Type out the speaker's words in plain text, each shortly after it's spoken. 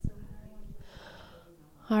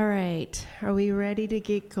All right, are we ready to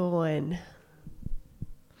get going?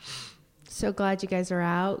 So glad you guys are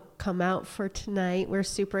out. Come out for tonight. We're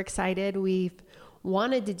super excited. We've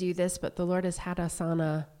wanted to do this, but the Lord has had us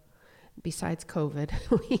on besides COVID,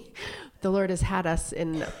 the Lord has had us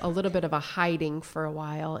in a little bit of a hiding for a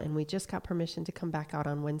while, and we just got permission to come back out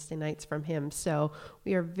on Wednesday nights from Him. So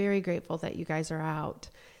we are very grateful that you guys are out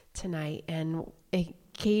tonight. And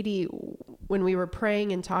Katie, when we were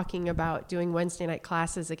praying and talking about doing Wednesday night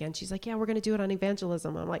classes again, she's like, yeah, we're going to do it on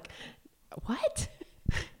evangelism. I'm like, what?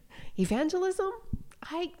 Evangelism?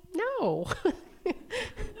 No.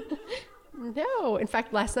 No. In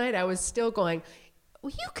fact, last night I was still going,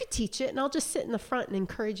 well, you could teach it and I'll just sit in the front and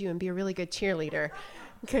encourage you and be a really good cheerleader.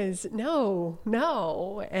 Because no.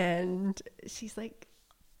 And she's like,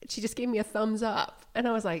 she just gave me a thumbs up. And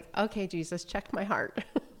I was like, okay, Jesus, check my heart.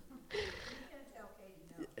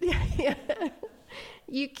 Yeah.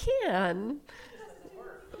 You can.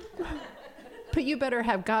 But you better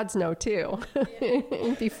have God's no too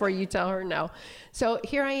before you tell her no. So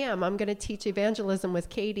here I am. I'm going to teach evangelism with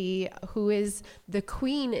Katie, who is the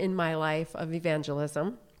queen in my life of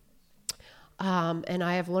evangelism. And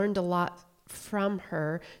I have learned a lot from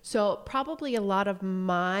her. So probably a lot of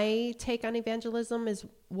my take on evangelism is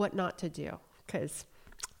what not to do, because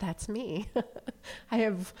that's me. I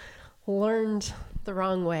have learned the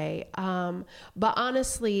wrong way. But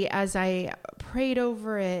honestly, as I prayed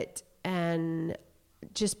over it and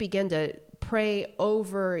just began to pray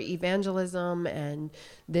over evangelism and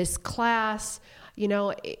this class,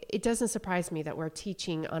 it doesn't surprise me that we're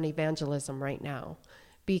teaching on evangelism right now,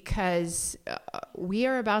 because we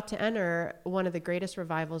are about to enter one of the greatest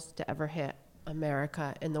revivals to ever hit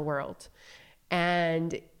America and the world.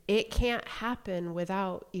 And it can't happen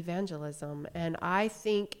without evangelism. And I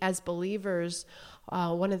think as believers,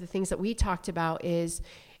 one of the things that we talked about is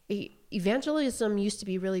evangelism used to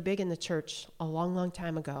be really big in the church a long, long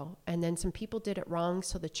time ago. And then some people did it wrong,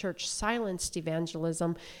 so the church silenced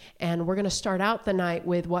evangelism. And we're going to start out the night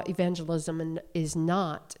with what evangelism is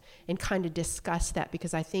not and kind of discuss that,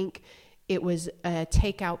 because I think it was a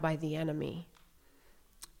takeout by the enemy.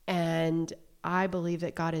 And I believe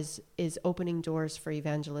that God is opening doors for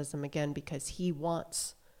evangelism again, because He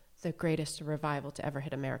wants the greatest revival to ever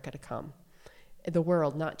hit America to come. The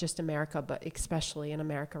world, not just America, but especially in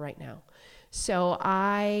America right now. So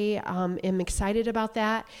I am excited about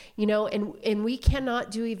that, and we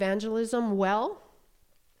cannot do evangelism well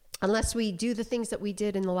unless we do the things that we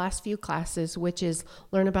did in the last few classes, which is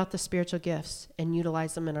learn about the spiritual gifts and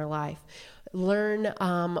utilize them in our life. Learn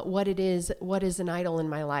what is an idol in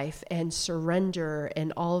my life, and surrender,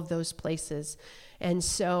 and all of those places. And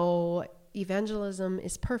so evangelism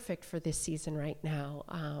is perfect for this season right now,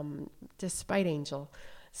 despite Angel.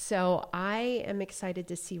 So I am excited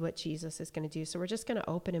to see what Jesus is going to do. So we're just going to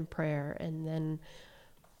open in prayer and then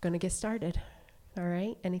going to get started. All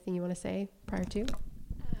right. Anything you want to say prior to?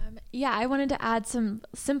 Yeah, I wanted to add some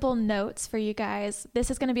simple notes for you guys.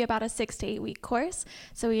 This is going to be about a 6 to 8 week course,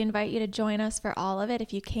 so we invite you to join us for all of it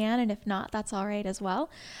if you can, and if not, that's all right as well.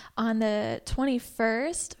 On the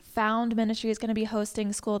 21st, Found Ministry is going to be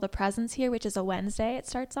hosting School of the Presence here, which is a Wednesday it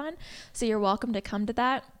starts on, so you're welcome to come to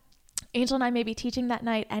that. Angel and I may be teaching that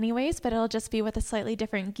night anyways, but it'll just be with a slightly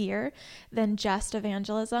different gear than just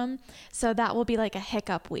evangelism, so that will be like a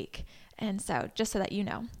hiccup week. And so just so that you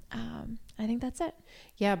know, I think that's it.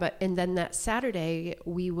 Yeah, and then that Saturday,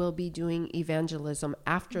 we will be doing evangelism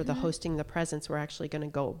after the hosting the presence. We're actually going to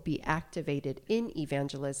go be activated in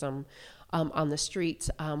evangelism on the streets.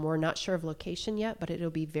 We're not sure of location yet, but it'll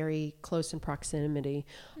be very close in proximity,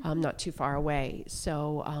 not too far away.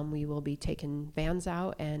 So we will be taking vans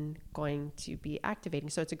out and going to be activating.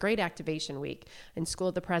 So it's a great activation week. And School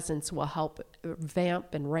of the Presence will help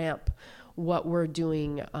vamp and ramp what we're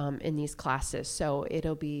doing in these classes. So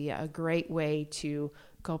it'll be a great way to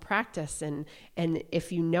go practice. And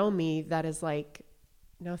if you know me, that is like,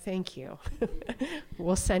 no, thank you.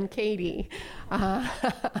 We'll send Katie.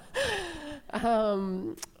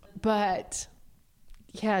 But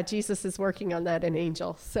yeah, Jesus is working on that in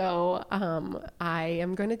Angel. So I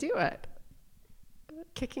am going to do it.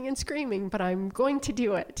 Kicking and screaming, but I'm going to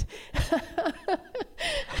do it.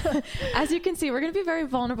 As you can see, we're going to be very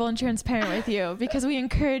vulnerable and transparent with you, because we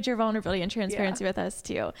encourage your vulnerability and transparency with us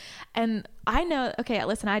too. And I know, okay,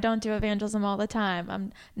 listen, I don't do evangelism all the time.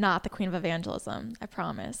 I'm not the queen of evangelism, I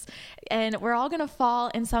promise. And we're all going to fall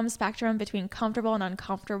in some spectrum between comfortable and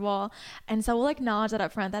uncomfortable. And so we'll acknowledge that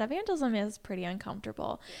up front, that evangelism is pretty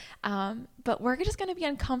uncomfortable. But we're just going to be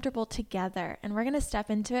uncomfortable together, and we're going to step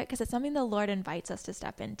into it because it's something the Lord invites us to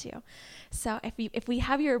step into. So if we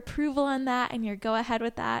have your approval on that and your go ahead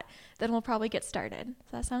with that, then we'll probably get started.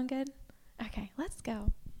 Does that sound good? Okay, let's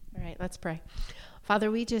go. All right, let's pray.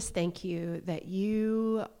 Father, we just thank you that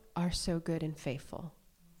you are so good and faithful,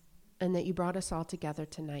 and that you brought us all together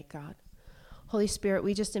tonight, God. Holy Spirit,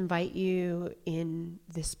 we just invite you in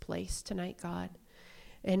this place tonight, God.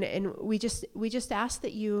 And we just ask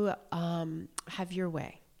that you have your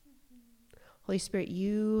way. Holy Spirit,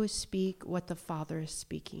 you speak what the Father is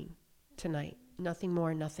speaking tonight. Nothing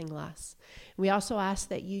more, nothing less. We also ask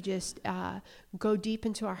that you just go deep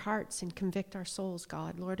into our hearts and convict our souls,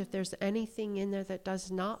 God. Lord, if there's anything in there that does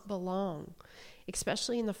not belong,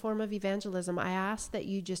 especially in the form of evangelism, I ask that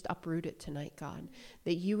you just uproot it tonight, God.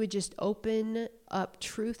 That you would just open up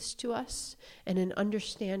truths to us and an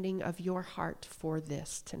understanding of your heart for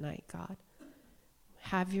this tonight, God.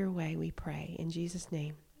 Have your way, we pray. In Jesus'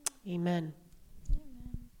 name, amen.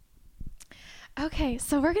 Okay,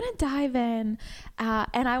 so we're going to dive in,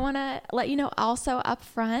 and I want to let you know also up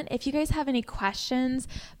front, if you guys have any questions,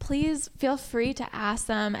 please feel free to ask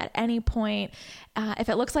them at any point. If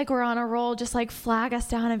it looks like we're on a roll, just like flag us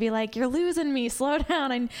down and be like, you're losing me, slow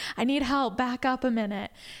down, I need help, back up a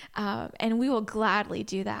minute. And we will gladly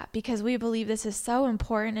do that because we believe this is so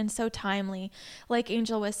important and so timely. Like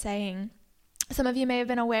Angel was saying, some of you may have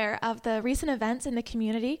been aware of the recent events in the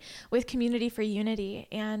community with Community for Unity.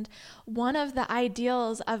 And one of the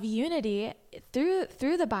ideals of unity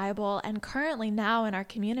through the Bible and currently now in our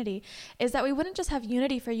community is that we wouldn't just have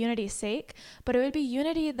unity for unity's sake, but it would be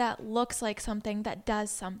unity that looks like something, that does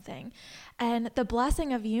something. And the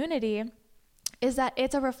blessing of unity is that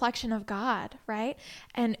it's a reflection of God, right?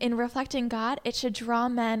 And in reflecting God, it should draw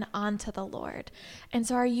men onto the Lord. And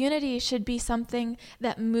so our unity should be something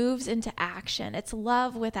that moves into action. It's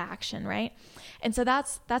love with action, right? And so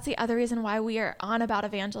that's the other reason why we are on about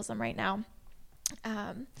evangelism right now.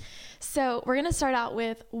 So we're going to start out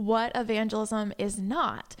with what evangelism is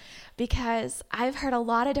not, because I've heard a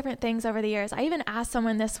lot of different things over the years. I even asked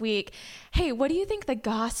someone this week, hey, what do you think the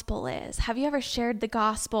gospel is? Have you ever shared the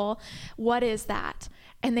gospel? What is that?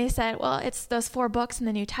 And they said, well, it's those 4 books in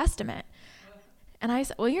the New Testament. And I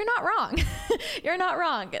said, well, you're not wrong. You're not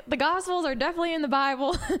wrong. The gospels are definitely in the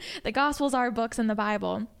Bible. The gospels are books in the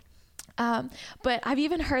Bible. But I've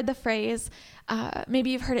even heard the phrase,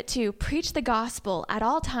 maybe you've heard it too, preach the gospel at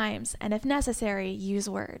all times, and if necessary, use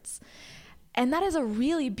words. And that is a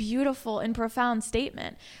really beautiful and profound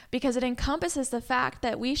statement because it encompasses the fact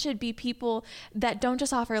that we should be people that don't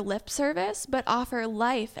just offer lip service, but offer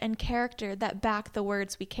life and character that back the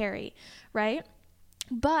words we carry, right?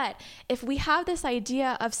 But if we have this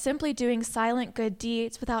idea of simply doing silent good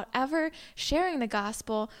deeds without ever sharing the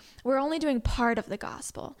gospel, we're only doing part of the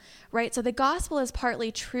gospel, right? So the gospel is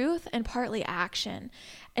partly truth and partly action.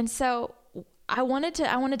 And so I wanted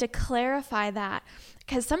to clarify that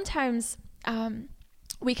because sometimes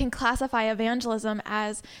we can classify evangelism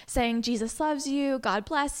as saying Jesus loves you, God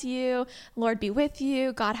bless you, Lord be with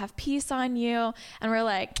you, God have peace on you. And we're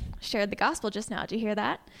like, shared the gospel just now. Did you hear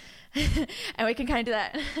that? And we can kind of do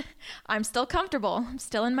that. I'm still comfortable. I'm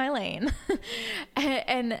still in my lane.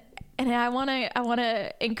 and I want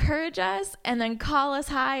to encourage us and then call us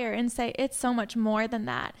higher and say it's so much more than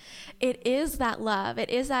that. It is that love. It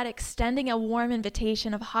is that extending a warm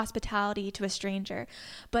invitation of hospitality to a stranger,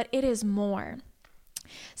 but it is more.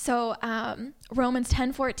 So Romans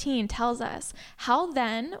 10:14 tells us, how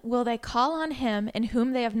then will they call on him in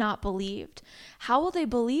whom they have not believed? How will they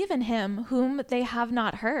believe in him whom they have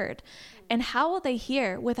not heard? And how will they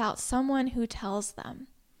hear without someone who tells them?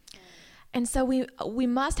 And so we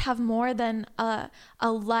must have more than a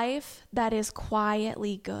life that is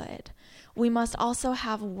quietly good. We must also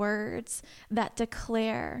have words that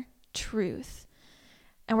declare truth.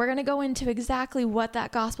 And we're going to go into exactly what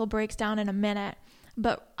that gospel breaks down in a minute.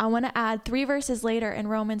 But I want to add 3 verses later in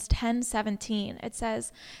Romans 10:17. It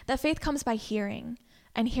says that faith comes by hearing,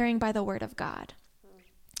 and hearing by the word of God.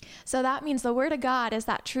 So that means the word of God is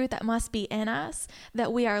that truth that must be in us,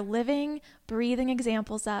 that we are living, breathing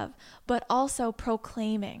examples of, but also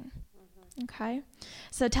proclaiming. Okay?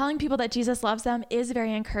 So telling people that Jesus loves them is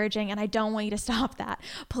very encouraging, and I don't want you to stop that.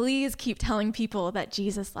 Please keep telling people that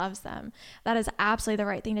Jesus loves them. That is absolutely the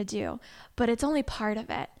right thing to do, but it's only part of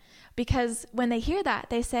it. Because when they hear that,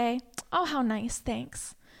 they say, oh, how nice,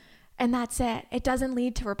 thanks. And that's it. It doesn't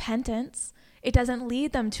lead to repentance. It doesn't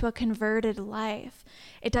lead them to a converted life.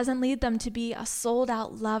 It doesn't lead them to be a sold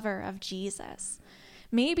out lover of Jesus.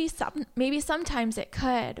 Maybe sometimes it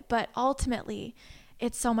could, but ultimately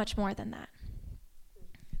it's so much more than that.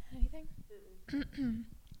 Anything?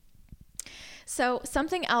 So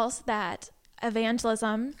something else that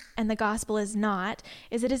evangelism and the gospel is not,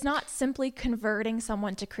 is it is not simply converting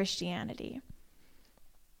someone to Christianity.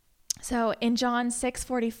 So in John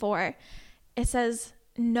 6:44, it says,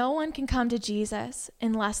 no one can come to Jesus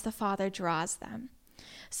unless the Father draws them.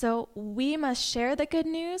 So we must share the good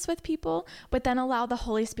news with people, but then allow the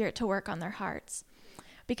Holy Spirit to work on their hearts.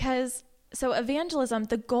 So evangelism,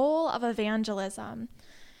 the goal of evangelism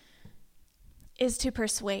is to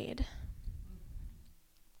persuade.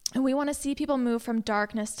 And we want to see people move from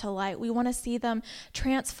darkness to light. We want to see them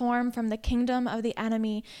transform from the kingdom of the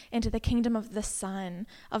enemy into the kingdom of the Son,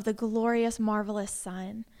 of the glorious, marvelous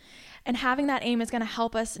Son. And having that aim is going to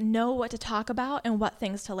help us know what to talk about and what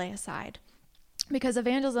things to lay aside. Because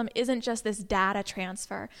evangelism isn't just this data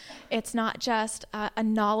transfer. It's not just a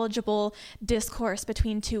knowledgeable discourse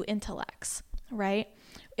between two intellects, right?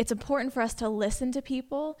 It's important for us to listen to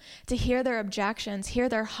people, to hear their objections, hear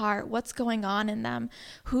their heart, what's going on in them,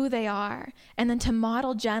 who they are, and then to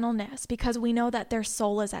model gentleness because we know that their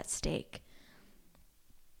soul is at stake.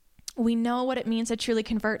 We know what it means to truly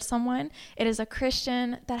convert someone. It is a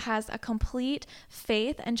Christian that has a complete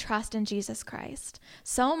faith and trust in Jesus Christ,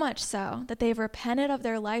 so much so that they've repented of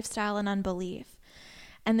their lifestyle and unbelief.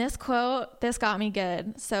 And this quote, this got me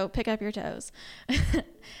good, so pick up your toes. It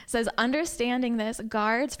says, understanding this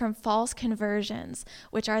guards from false conversions,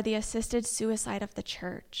 which are the assisted suicide of the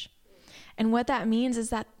church. And what that means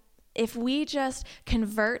is that if we just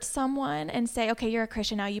convert someone and say, okay, you're a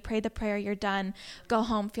Christian now, you prayed the prayer, you're done, go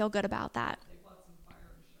home, feel good about that.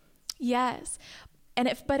 Yes.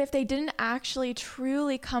 But if they didn't actually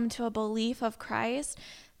truly come to a belief of Christ,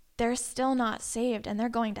 they're still not saved and they're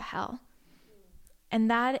going to hell. And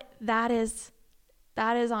that is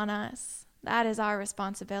on us. That is our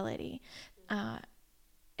responsibility.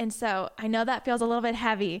 And so I know that feels a little bit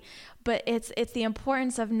heavy, but it's the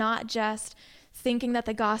importance of not just thinking that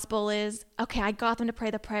the gospel is, okay, I got them to pray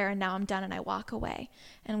the prayer and now I'm done and I walk away.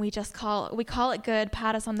 And we call it good,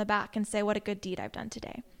 pat us on the back and say, what a good deed I've done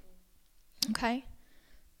today. Okay?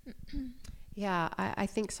 Yeah, I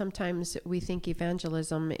think sometimes we think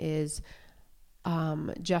evangelism is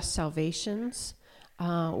just salvations.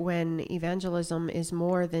 When evangelism is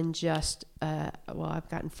more than just, I've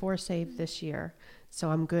gotten 4 saved this year, so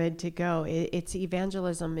I'm good to go. It's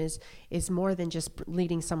evangelism is more than just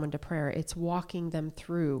leading someone to prayer. It's walking them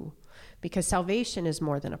through, because salvation is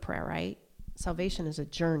more than a prayer, right? Salvation is a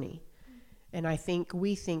journey. And I think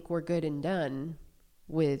we think we're good and done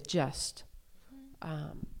with just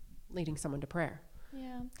leading someone to prayer.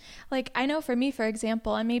 Yeah. Like I know for me, for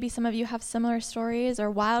example, and maybe some of you have similar stories or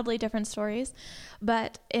wildly different stories,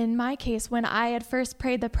 but in my case, when I had first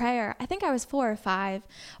prayed the prayer, I think I was 4 or 5,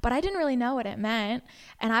 but I didn't really know what it meant.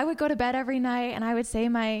 And I would go to bed every night and I would say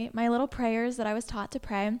my little prayers that I was taught to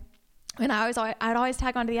pray. And I'd always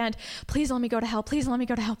tag on to the end, please don't let me go to hell. Please don't let me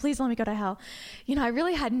go to hell. Please don't let me go to hell. You know, I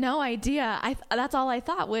really had no idea. That's all I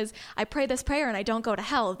thought was I pray this prayer and I don't go to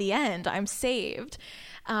hell. The end. I'm saved.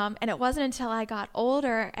 And it wasn't until I got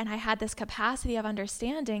older and I had this capacity of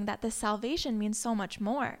understanding that this salvation means so much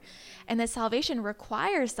more. And that salvation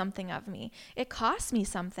requires something of me. It costs me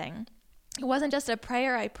something. It wasn't just a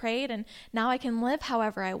prayer I prayed and now I can live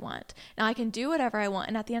however I want. Now I can do whatever I want.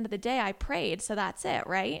 And at the end of the day, I prayed. So that's it,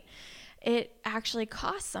 right? It actually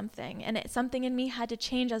cost something. And something in me had to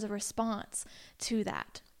change as a response to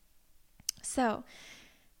that. So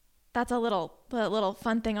that's a little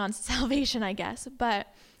fun thing on salvation, I guess. But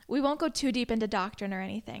we won't go too deep into doctrine or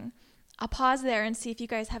anything. I'll pause there and see if you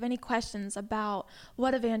guys have any questions about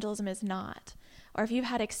what evangelism is not. Or if you've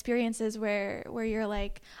had experiences where you're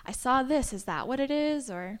like, I saw this, is that what it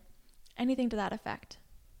is? Or anything to that effect.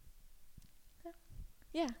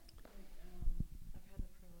 Yeah. I've had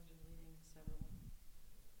the privilege of leading several,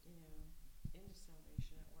 into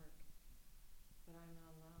salvation at work, but I'm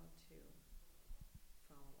not allowed to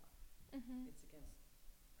follow up. Mm-hmm. It's against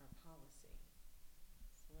our policy.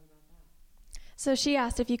 So what about that? So she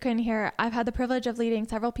asked if you couldn't hear, I've had the privilege of leading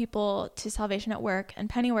several people to salvation at work, and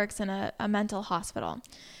Penny works in a mental hospital.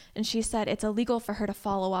 And she said it's illegal for her to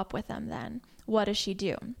follow up with them then. What does she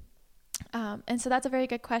do? And so that's a very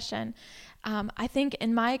good question. I think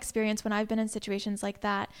in my experience, when I've been in situations like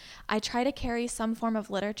that, I try to carry some form of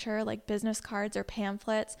literature like business cards or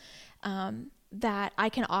pamphlets that I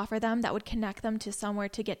can offer them that would connect them to somewhere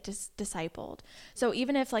to get discipled. So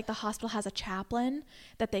even if like the hospital has a chaplain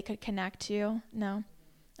that they could connect to, no?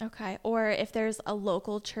 Okay. Or if there's a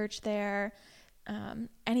local church there,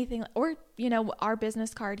 anything, or, you know, our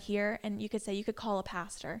business card here, and you could say, you could call a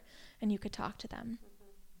pastor and you could talk to them.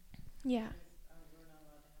 Yeah. We're not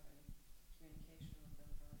allowed to have any communication with them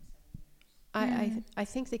for like 7 years. I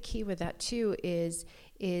think the key with that too is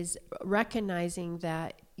recognizing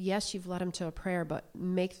that, yes, you've led them to a prayer, but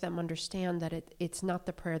make them understand that it's not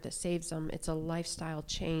the prayer that saves them. It's a lifestyle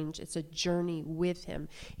change. It's a journey with him.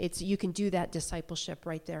 You can do that discipleship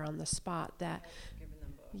right there on the spot. That, Giving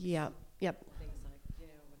them books. yep. Things like, you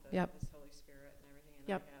know, with the, Yep. this Holy Spirit and everything. And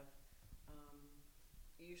Yep. I have,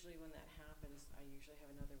 usually when that happens, I usually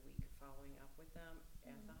have another week following up with them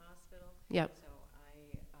at the hospital. Yep. So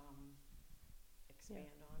I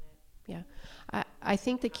expand on it. Yeah. I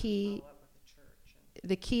think the key... Follow up with the church. And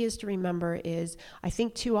The key is to remember is, I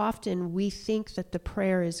think too often we think that the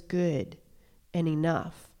prayer is good and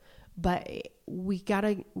enough, but we've got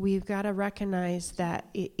to recognize that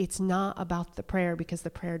it's not about the prayer, because the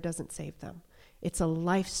prayer doesn't save them. It's a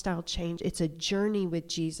lifestyle change. It's a journey with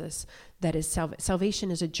Jesus. That is salvation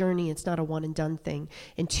is a journey. It's not a one and done thing.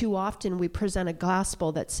 And too often we present a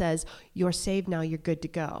gospel that says, you're saved now, you're good to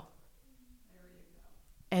go.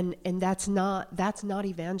 And that's not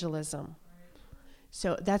evangelism.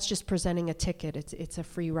 So that's just presenting a ticket. It's a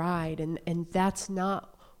free ride, and that's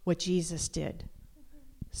not what Jesus did.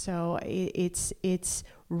 So it's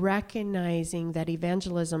recognizing that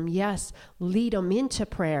evangelism, yes, lead them into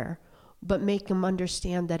prayer, but make them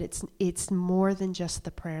understand that it's more than just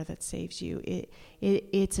the prayer that saves you.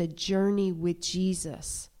 It's a journey with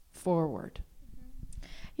Jesus forward.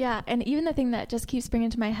 Yeah, and even the thing that just keeps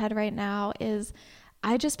bringing to my head right now is,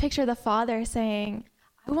 I just picture the Father saying,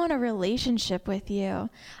 I want a relationship with you.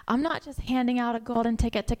 I'm not just handing out a golden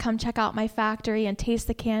ticket to come check out my factory and taste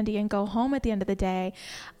the candy and go home at the end of the day.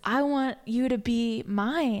 I want you to be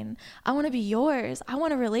mine. I want to be yours. I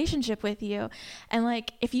want a relationship with you. And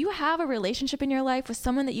like, if you have a relationship in your life with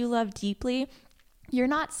someone that you love deeply, you're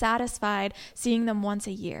not satisfied seeing them once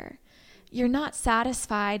a year. You're not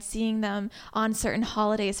satisfied seeing them on certain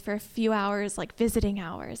holidays for a few hours, like visiting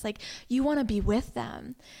hours. Like, you want to be with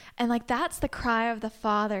them. And like, that's the cry of the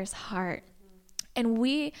Father's heart. And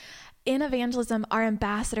we, in evangelism, are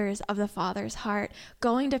ambassadors of the Father's heart,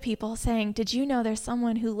 going to people saying, did you know there's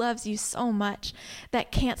someone who loves you so much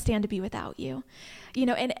that can't stand to be without you? You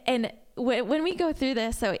know, and when we go through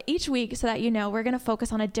this, so each week, so that you know, we're going to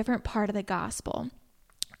focus on a different part of the gospel.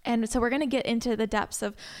 And so we're going to get into the depths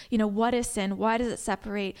of, you know, what is sin? Why does it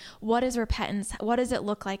separate? What is repentance? What does it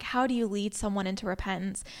look like? How do you lead someone into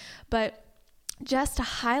repentance? But just to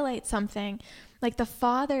highlight something, like the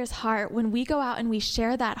Father's heart, when we go out and we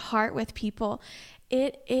share that heart with people,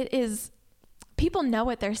 it is, people know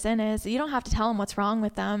what their sin is. You don't have to tell them what's wrong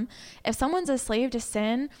with them. If someone's a slave to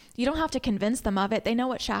sin, you don't have to convince them of it. They know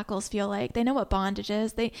what shackles feel like. They know what bondage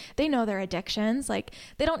is. They know their addictions. Like,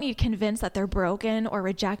 they don't need convinced that they're broken or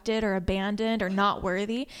rejected or abandoned or not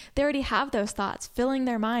worthy. They already have those thoughts filling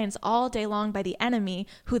their minds all day long by the enemy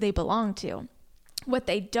who they belong to. What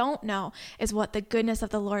they don't know is what the goodness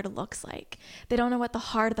of the Lord looks like. They don't know what the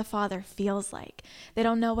heart of the Father feels like. They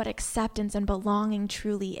don't know what acceptance and belonging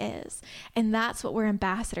truly is. And that's what we're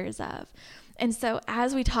ambassadors of. And so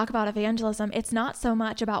as we talk about evangelism, it's not so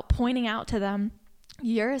much about pointing out to them,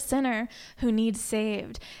 you're a sinner who needs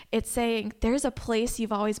saved. It's saying there's a place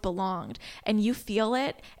you've always belonged, and you feel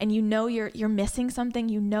it, and you know you're missing something.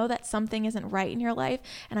 You know that something isn't right in your life,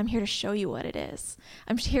 and I'm here to show you what it is.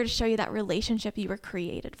 I'm here to show you that relationship you were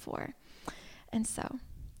created for. And so,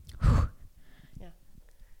 whew. Yeah.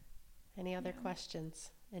 Any other questions?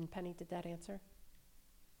 And Penny, did that answer?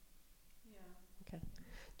 yeah. Okay.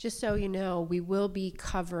 Just so you know, we will be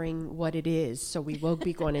covering what it is, so we will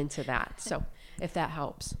be going into that. So if that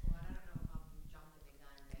helps. Well, I don't know if I'm jumping the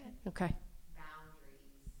gun, but Okay. boundaries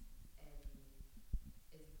and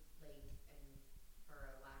is like, and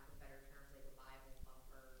for lack of better terms, like a Bible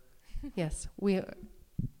bumper. Yes, We're gonna get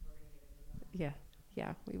into that.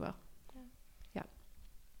 yeah, we will. Yeah.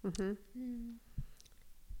 Mm-hmm.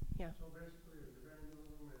 So basically, is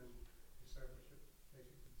evangelism and discipleship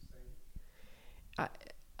basically the same?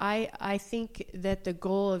 I think that the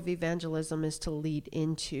goal of evangelism is to lead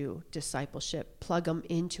into discipleship, plug them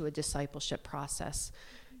into a discipleship process.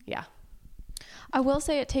 Yeah. I will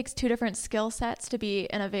say it takes two different skill sets to be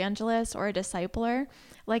an evangelist or a discipler.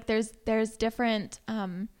 Like there's different,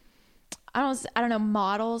 I don't know,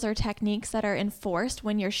 models or techniques that are enforced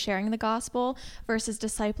when you're sharing the gospel versus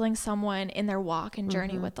discipling someone in their walk and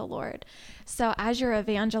journey with the Lord. So as you're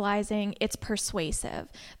evangelizing, it's persuasive.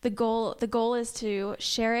 The goal is to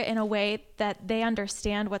share it in a way that they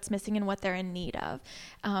understand what's missing and what they're in need of.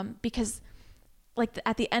 Because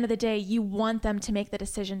at the end of the day, you want them to make the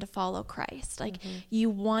decision to follow Christ. Like you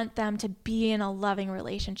want them to be in a loving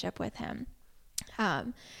relationship with him.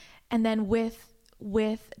 And then with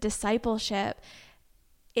discipleship,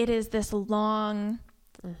 it is this long,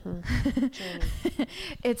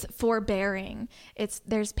 it's forbearing.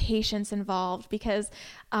 There's patience involved because,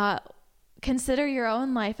 consider your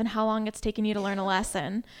own life and how long it's taken you to learn a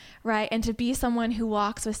lesson, right? And to be someone who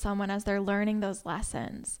walks with someone as they're learning those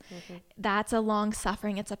lessons. That's a long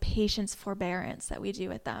suffering. It's a patience, forbearance that we do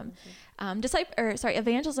with them.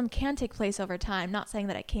 Evangelism can take place over time. Not saying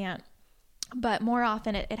that it can't, but more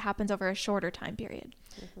often it happens over a shorter time period.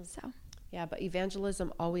 So, yeah, but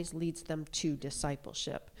evangelism always leads them to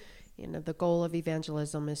discipleship. You know, the goal of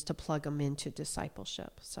evangelism is to plug them into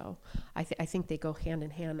discipleship. So I think they go hand in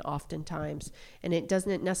hand oftentimes. And it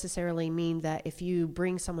doesn't necessarily mean that if you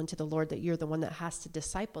bring someone to the Lord that you're the one that has to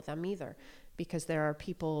disciple them either, because there are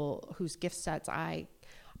people whose gift sets I'm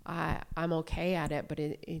okay at it, but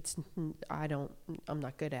I'm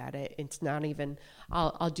not good at it. It's not even,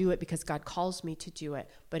 I'll do it because God calls me to do it,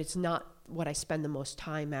 but it's not what I spend the most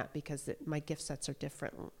time at because my gift sets are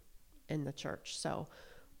different in the church. So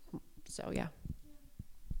yeah.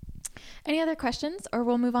 Any other questions, or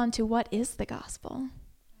we'll move on to what is the gospel?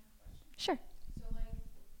 Sure. So, like, I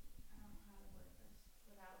don't know how to word this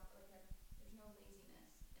without, like, there's no laziness in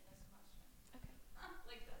this question. Okay.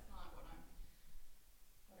 Like, that's not what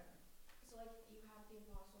whatever. So, like, you have the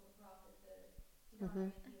apostle, the prophet, the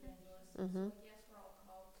divine, the evangelist. So, like, yes, we're all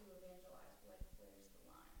called to evangelize, but, like, where's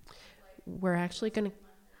the line? Like, We're actually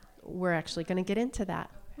gonna get into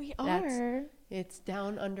that. We are. It's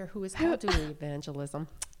down under who is called to evangelism.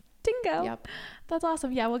 Dingo. Yep. That's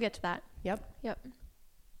awesome. Yeah, we'll get to that. Yep.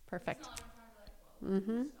 Perfect.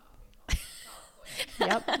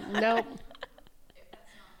 Yep. Nope.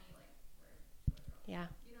 Yeah.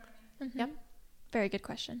 Yep. Very good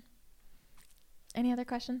question. Any other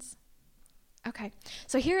questions? Okay.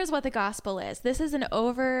 So here's what the gospel is. This is an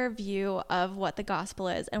overview of what the gospel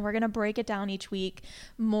is, and we're going to break it down each week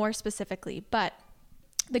more specifically. But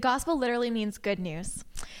the gospel literally means good news.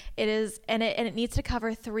 It is, and it needs to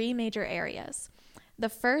cover three major areas. The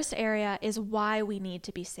first area is why we need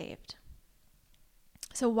to be saved.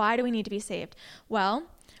 So why do we need to be saved? Well,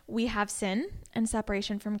 we have sin and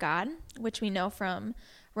separation from God, which we know from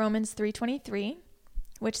Romans 3:23,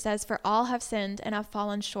 which says, "For all have sinned and have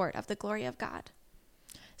fallen short of the glory of God."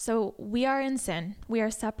 So we are in sin. We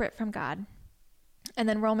are separate from God. And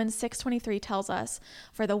then Romans 6:23 tells us,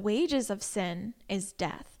 "For the wages of sin is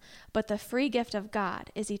death, but the free gift of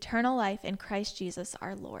God is eternal life in Christ Jesus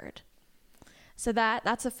our Lord." So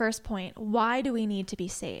that's the first point. Why do we need to be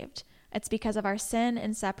saved? It's because of our sin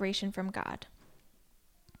and separation from God.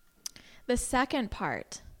 The second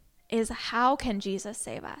part is, how can Jesus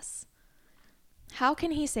save us? How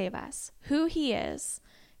can he save us? Who he is,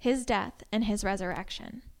 his death, and his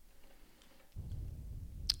resurrection.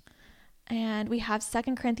 And we have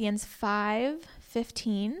 2 Corinthians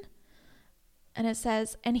 5:15, and it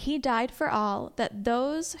says, "And he died for all, that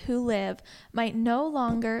those who live might no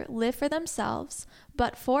longer live for themselves,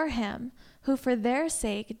 but for him who for their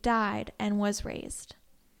sake died and was raised."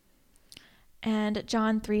 And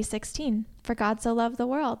John 3:16, "For God so loved the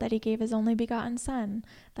world that he gave his only begotten Son,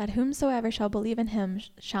 that whomsoever shall believe in him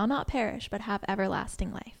shall not perish, but have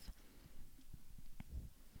everlasting life."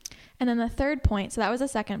 And then the third point, so that was the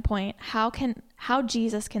second point, how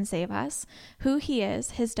Jesus can save us, who he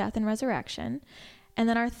is, his death and resurrection. And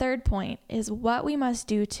then our third point is what we must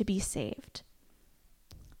do to be saved.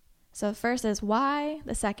 So the first is why,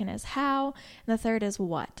 the second is how, and the third is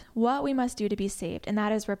what we must do to be saved. And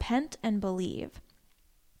that is repent and believe.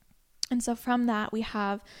 And so from that we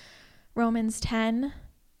have Romans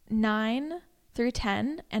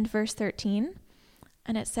 10:9-10 and verse 13.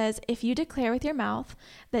 And it says, "If you declare with your mouth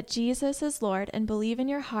that Jesus is Lord and believe in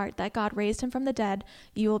your heart that God raised him from the dead,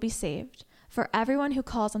 you will be saved. For everyone who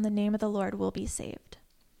calls on the name of the Lord will be saved."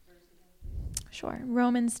 Sure.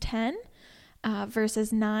 Romans 10,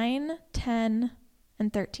 verses 9, 10,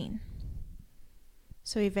 and 13.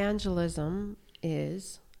 So evangelism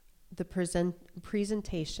is the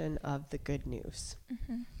presentation of the good news.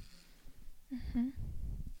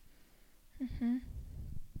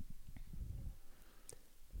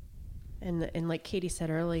 And like Katie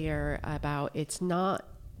said earlier about, it's not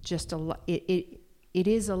just it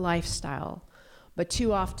is a lifestyle, but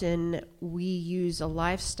too often we use a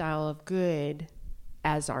lifestyle of good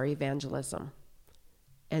as our evangelism.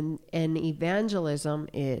 And evangelism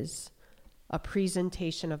is a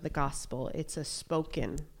presentation of the gospel. It's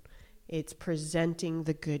it's presenting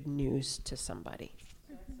the good news to somebody.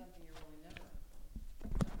 So that's something you're really never.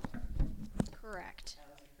 Correct.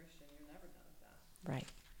 As a Christian, you're never done with that. Right.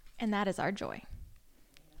 And that is our joy.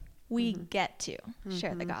 We get to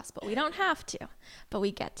share the gospel. We don't have to, but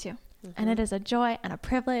we get to. And it is a joy and a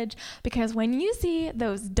privilege, because when you see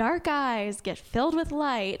those dark eyes get filled with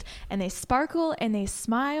light and they sparkle and they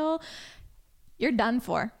smile, you're done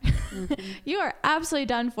for. You are absolutely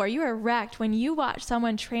done for. You are wrecked when you watch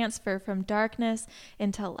someone transfer from darkness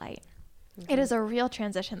into light. It is a real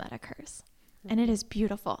transition that occurs, and it is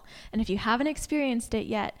beautiful. And if you haven't experienced it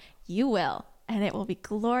yet, you will. And it will be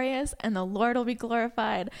glorious, and the Lord will be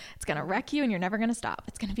glorified. It's going to wreck you, and you're never going to stop.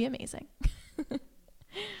 It's going to be amazing.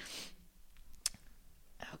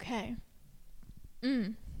 Okay.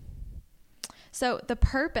 So the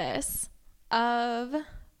purpose of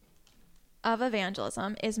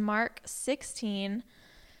evangelism is Mark 16,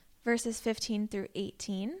 verses 15 through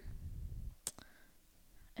 18.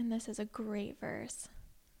 And this is a great verse.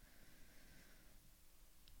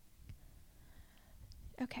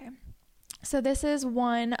 Okay. So this is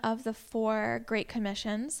one of the 4 Great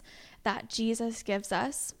Commissions that Jesus gives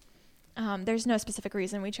us. There's no specific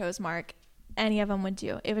reason we chose Mark. Any of them would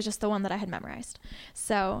do. It was just the one that I had memorized.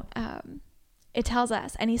 So it tells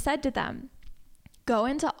us, and he said to them, "Go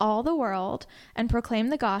into all the world and proclaim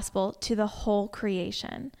the gospel to the whole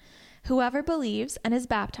creation. Whoever believes and is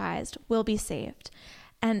baptized will be saved.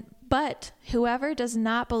 But whoever does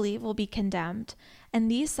not believe will be condemned. And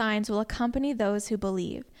these signs will accompany those who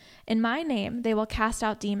believe. In my name, they will cast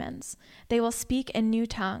out demons. They will speak in new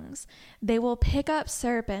tongues. They will pick up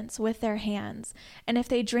serpents with their hands. And if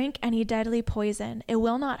they drink any deadly poison, it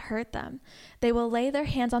will not hurt them. They will lay their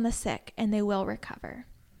hands on the sick, and they will recover."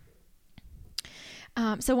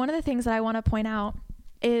 So one of the things that I want to point out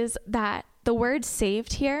is that the word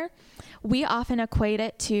saved here, we often equate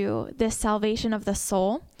it to this salvation of the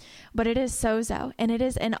soul, but it is sozo, and it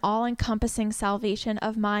is an all-encompassing salvation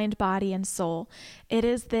of mind, body, and soul. It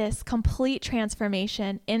is this complete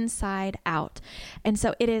transformation inside out. And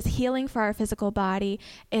so it is healing for our physical body.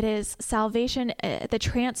 It is salvation, the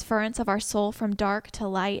transference of our soul from dark to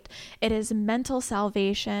light. It is mental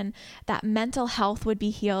salvation, that mental health would be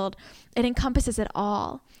healed. It encompasses it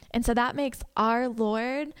all. And so that makes our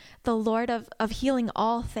Lord the Lord of healing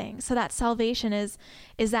all things. So that salvation is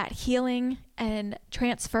that healing and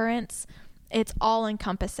transference. It's all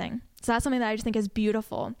encompassing. So that's something that I just think is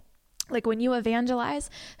beautiful. Like when you evangelize,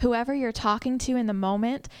 whoever you're talking to in the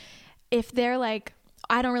moment, if they're like,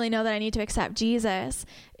 I don't really know that I need to accept Jesus,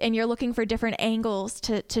 and you're looking for different angles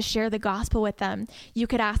to share the gospel with them, you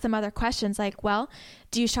could ask them other questions like, well,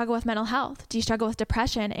 do you struggle with mental health? Do you struggle with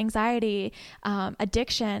depression, anxiety,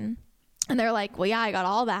 addiction? And they're like, well, yeah, I got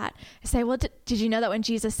all that. I say, well, did you know that when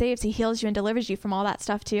Jesus saves, he heals you and delivers you from all that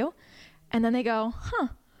stuff too? And then they go, huh,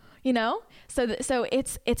 you know? So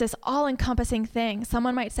it's this all-encompassing thing.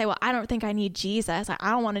 Someone might say, well, I don't think I need Jesus.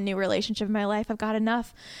 I don't want a new relationship in my life. I've got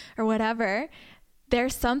enough or whatever.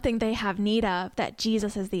 There's something they have need of that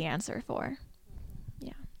Jesus is the answer for.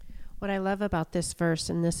 Yeah. What I love about this verse,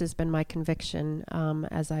 and this has been my conviction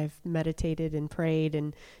as I've meditated and prayed,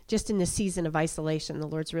 and just in this season of isolation, the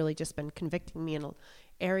Lord's really just been convicting me in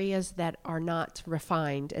areas that are not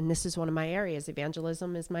refined. And this is one of my areas.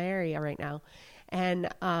 Evangelism is my area right now. And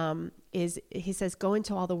he says, go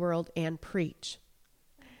into all the world and preach.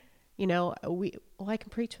 You know, I can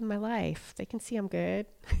preach with my life. They can see I'm good.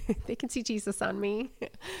 They can see Jesus on me.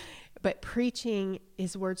 But preaching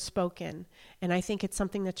is word spoken. And I think it's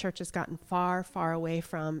something the church has gotten far, far away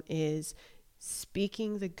from, is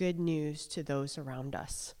speaking the good news to those around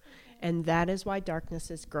us. And that is why darkness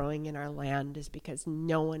is growing in our land, is because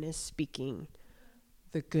no one is speaking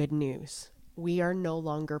the good news. We are no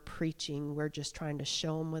longer preaching. We're just trying to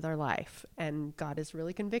show them with our life. And God is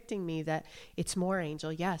really convicting me that it's more,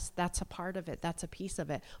 Angel. Yes, that's a part of it. That's a piece of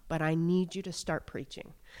it. But I need you to start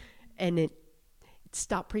preaching. And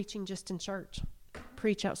stop preaching just in church.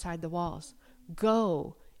 Preach outside the walls.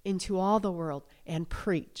 Go into all the world and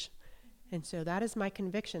preach. And so that is my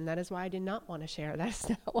conviction. That is why I did not want to share. That's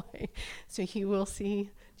not why. So you will see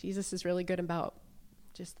Jesus is really good about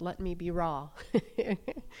just letting me be raw.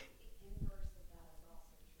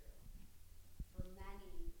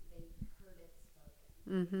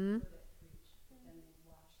 Mm-hmm.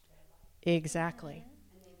 Exactly.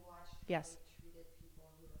 And they watched how Yes. they treated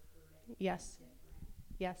people who were hurting. Yes. Different.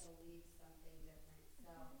 Yes. Believed something different.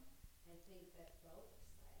 So I think that both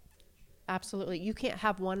sides are true. Absolutely. You can't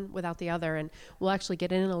have one without the other. And we'll actually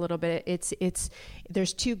get in a little bit.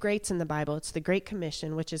 There's two greats in the Bible. It's the Great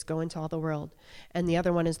Commission, which is go into all the world. And the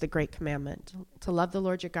other one is the Great Commandment, to love the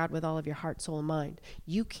Lord your God with all of your heart, soul, and mind.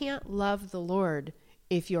 You can't love the Lord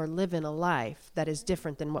if you're living a life that is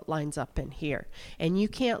different than what lines up in here. And you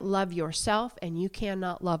can't love yourself and you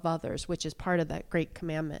cannot love others, which is part of that great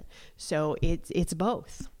commandment. So it's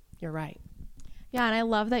both. You're right. Yeah, and I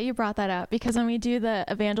love that you brought that up, because when we do the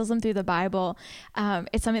evangelism through the Bible,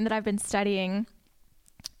 it's something that I've been studying,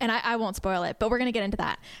 and I won't spoil it, but we're going to get into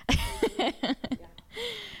that.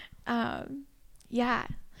 Yeah.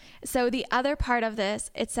 So the other part of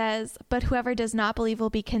this, it says, but whoever does not believe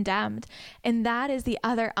will be condemned. And that is the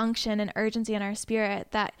other unction and urgency in our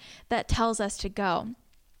spirit that tells us to go.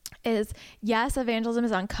 Is, yes, evangelism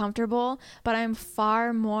is uncomfortable, but I'm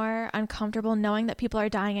far more uncomfortable knowing that people are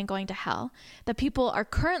dying and going to hell, that people are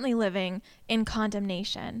currently living in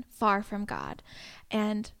condemnation, far from God.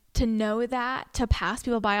 And to know that, to pass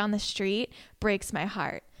people by on the street, breaks my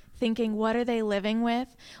heart. Thinking, what are they living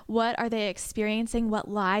with? What are they experiencing?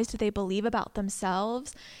 What lies do they believe about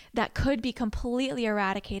themselves that could be completely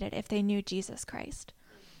eradicated if they knew Jesus Christ?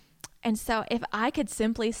 And so if I could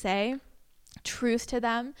simply say truth to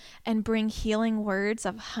them and bring healing words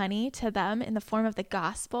of honey to them in the form of the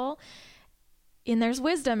gospel, and there's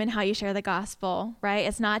wisdom in how you share the gospel, right?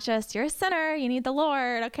 It's not just, you're a sinner, you need the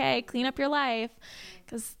Lord, okay, clean up your life,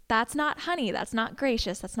 because that's not honey, that's not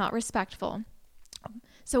gracious, that's not respectful.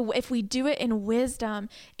 So if we do it in wisdom,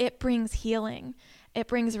 it brings healing. It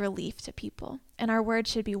brings relief to people. And our word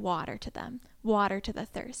should be water to them, water to the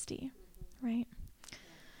thirsty, right?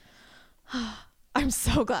 I'm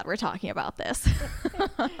so glad we're talking about this.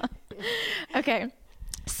 Okay.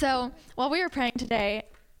 So while we were praying today,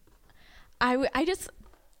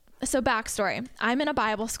 so backstory, I'm in a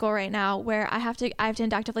Bible school right now where I have to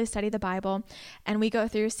inductively study the Bible, and we go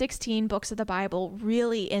through 16 books of the Bible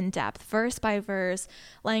really in depth, verse by verse,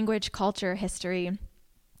 language, culture, history,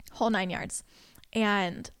 whole 9 yards.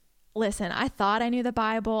 And listen, I thought I knew the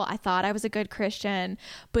Bible. I thought I was a good Christian,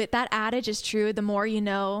 but that adage is true. The more you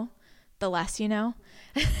know, the less you know.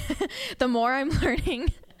 The more I'm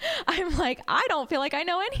learning, I'm like, I don't feel like I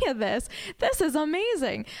know any of this. This is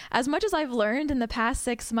amazing. As much as I've learned in the past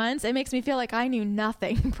 6 months, it makes me feel like I knew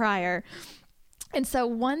nothing prior. And so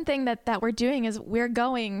one thing that we're doing is we're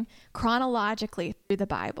going chronologically through the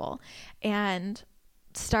Bible and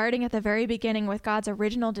starting at the very beginning with God's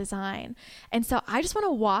original design. And so I just want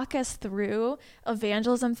to walk us through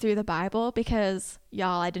evangelism through the Bible, because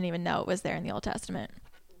y'all, I didn't even know it was there in the Old Testament.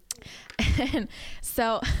 And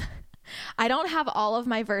so I don't have all of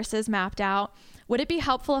my verses mapped out. Would it be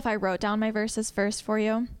helpful if I wrote down my verses first for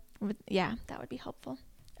you? Yeah, that would be helpful.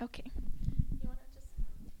 Okay. You want to just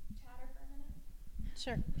chatter for a minute?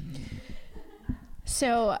 Sure.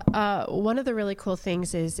 So one of the really cool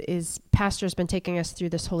things is Pastor's been taking us through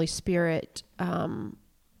this Holy Spirit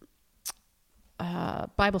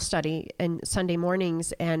Bible study and Sunday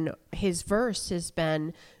mornings, and his verse has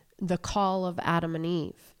been the call of Adam and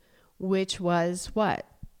Eve, which was what?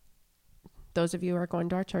 Those of you who are going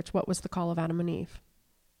to our church, what was the call of Adam and Eve?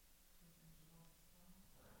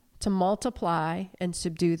 To multiply and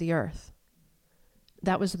subdue the earth.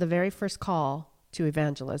 That was the very first call to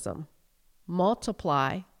evangelism.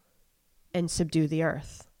 Multiply and subdue the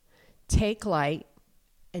earth. Take light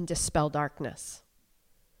and dispel darkness.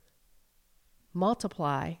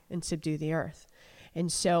 Multiply and subdue the earth.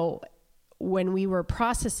 And so when we were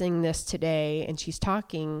processing this today, and she's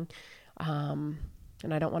talking,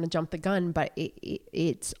 and I don't want to jump the gun, but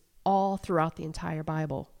it's all throughout the entire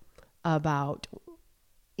Bible about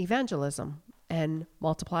evangelism and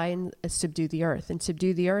multiply and subdue the earth. And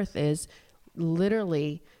subdue the earth is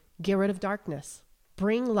literally get rid of darkness,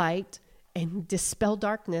 bring light and dispel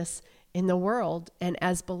darkness in the world. And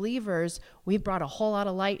as believers, we've brought a whole lot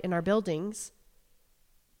of light in our buildings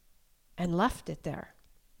and left it there.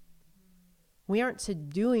 We aren't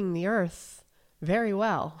subduing the earth very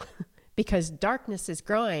well because darkness is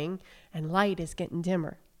growing and light is getting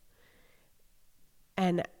dimmer.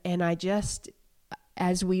 And I just,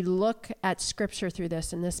 as we look at scripture through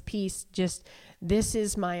this and this piece, just, this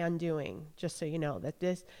is my undoing, just so you know, that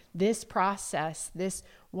this process,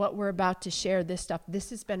 what we're about to share, this stuff,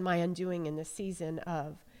 this has been my undoing in this season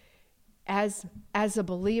of, as a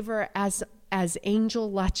believer, as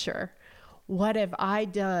Angel Letcher, what have I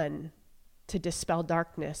done to dispel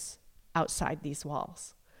darkness outside these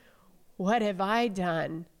walls? What have I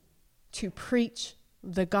done to preach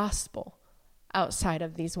the gospel outside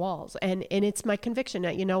of these walls? And it's my conviction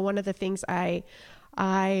that, one of the things I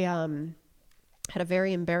had a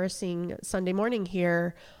very embarrassing Sunday morning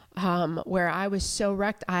here where I was so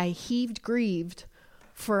wrecked. I grieved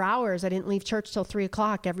for hours. I didn't leave church till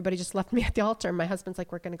 3:00. Everybody just left me at the altar. My husband's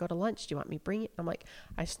like, we're going to go to lunch. Do you want me to bring it? I'm like,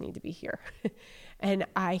 I just need to be here. And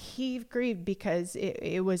he grieved because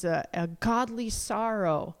it was a godly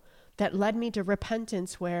sorrow that led me to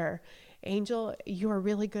repentance where, Angel, you are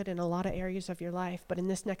really good in a lot of areas of your life, but in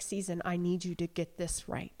this next season, I need you to get this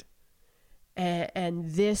right. And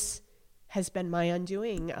this has been my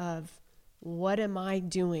undoing of what am I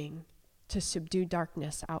doing to subdue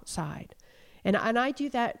darkness outside? And I do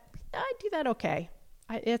that okay.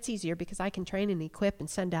 It's easier because I can train and equip and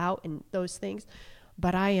send out and those things,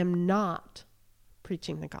 but I am not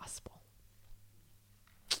preaching the gospel.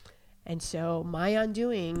 And so my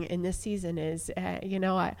undoing in this season is,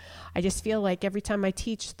 I just feel like every time I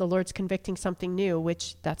teach, the Lord's convicting something new,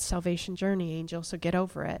 which that's salvation journey, Angel, so get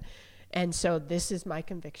over it. And so this is my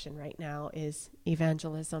conviction right now is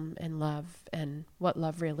evangelism and love and what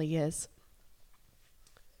love really is.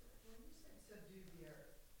 When you said subdue the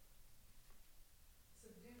earth,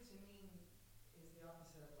 subdue to me is the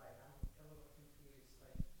opposite of like, I'm a little confused,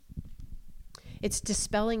 like. It's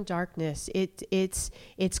dispelling darkness.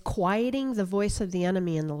 It's quieting the voice of the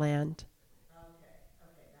enemy in the land. Okay,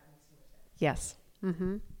 that makes more sense. Yes.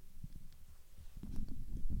 Mm-hmm.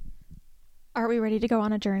 Are we ready to go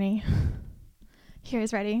on a journey? You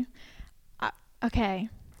guys ready? Okay.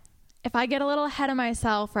 If I get a little ahead of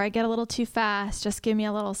myself or I get a little too fast, just give me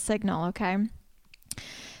a little signal, okay?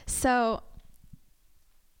 So,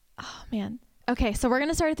 oh man. Okay, so we're going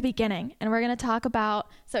to start at the beginning and we're going to talk about,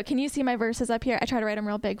 so can you see my verses up here? I try to write them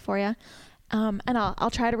real big for you. And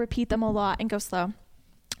I'll try to repeat them a lot and go slow.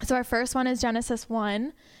 So our first one is Genesis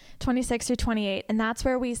 1, 26 through 28. And that's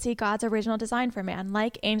where we see God's original design for man.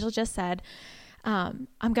 Like Angel just said, I'm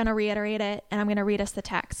going to reiterate it and I'm going to read us the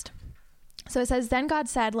text. So it says, then God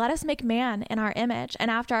said, let us make man in our image and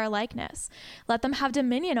after our likeness. Let them have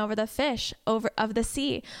dominion over the fish of the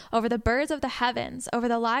sea, over the birds of the heavens, over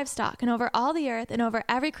the livestock, and over all the earth, and over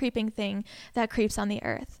every creeping thing that creeps on the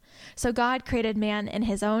earth. So God created man in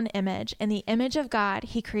his own image. In the image of God,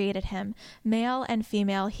 he created him. Male and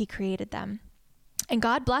female, he created them. And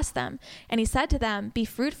God blessed them, and he said to them, be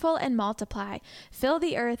fruitful and multiply, fill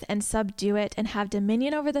the earth and subdue it, and have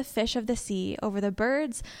dominion over the fish of the sea, over the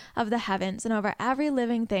birds of the heavens, and over every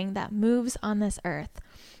living thing that moves on this earth.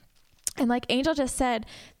 And like Angel just said,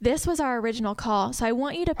 this was our original call. So I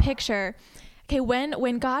want you to picture, okay,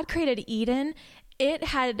 when God created Eden, it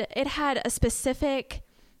had a specific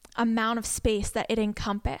amount of space that it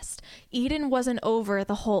encompassed. Eden wasn't over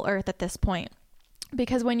the whole earth at this point.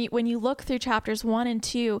 Because when you look through chapters 1 and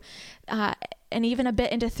 2, and even a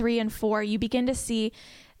bit into 3 and 4, you begin to see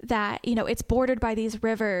that, it's bordered by these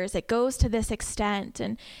rivers. It goes to this extent,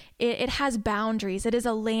 and it has boundaries. It is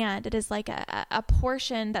a land. It is like a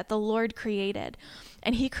portion that the Lord created.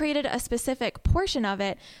 And he created a specific portion of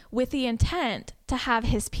it with the intent to have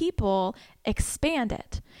his people expand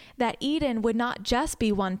it. That Eden would not just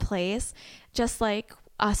be one place, just like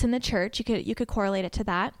us in the church. You could correlate it to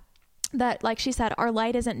that. That, like she said, our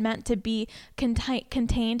light isn't meant to be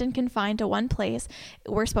contained and confined to one place.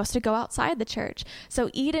 We're supposed to go outside the church. So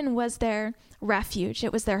Eden was their refuge.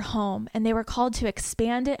 It was their home. And they were called to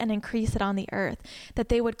expand it and increase it on the earth. That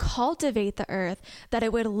they would cultivate the earth, that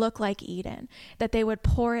it would look like Eden. That they would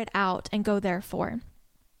pour it out and go therefore.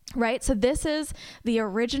 Right? So this is the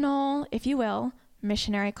original, if you will,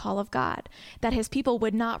 missionary call of God. That his people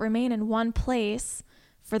would not remain in one place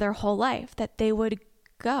for their whole life. That they would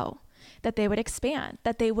go. That they would expand,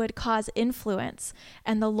 that they would cause influence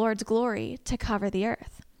and the Lord's glory to cover the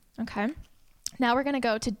earth. Okay. Now we're going to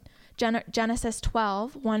go to Genesis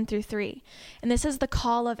 12, 1 through 3. And this is the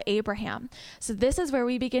call of Abraham. So this is where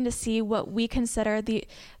we begin to see what we consider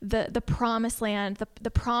the promised land,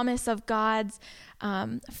 the promise of God's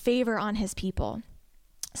favor on his people.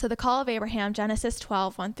 So the call of Abraham, Genesis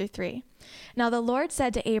 12, 1 through 3. Now the Lord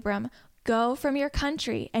said to Abram, go from your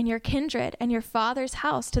country and your kindred and your father's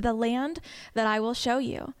house to the land that I will show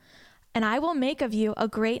you. And I will make of you a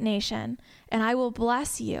great nation, and I will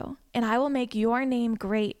bless you, and I will make your name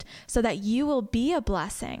great, so that you will be a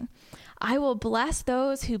blessing. I will bless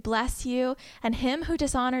those who bless you, and him who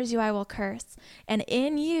dishonors you I will curse. And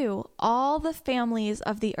in you all the families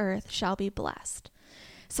of the earth shall be blessed.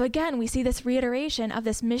 So again, we see this reiteration of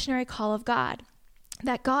this missionary call of God.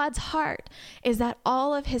 That God's heart is that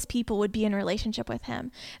all of his people would be in relationship with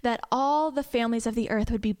him, that all the families of the earth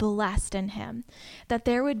would be blessed in him, that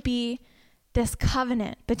there would be this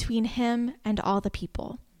covenant between him and all the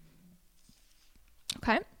people.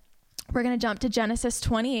 Okay, we're going to jump to Genesis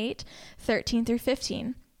 28, 13 through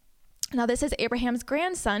 15. Now this is Abraham's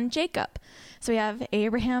grandson, Jacob. So we have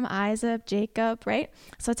Abraham, Isaac, Jacob, right?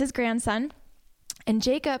 So it's his grandson. And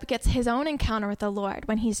Jacob gets his own encounter with the Lord.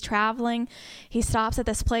 When he's traveling, he stops at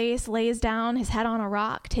this place, lays down his head on a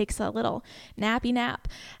rock, takes a little nappy nap.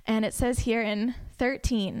 And it says here in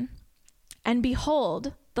 13, and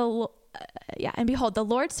behold, the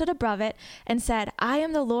Lord stood above it and said, I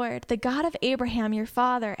am the Lord, the God of Abraham, your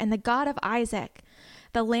father, and the God of Isaac.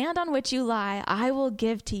 The land on which you lie, I will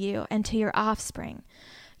give to you and to your offspring.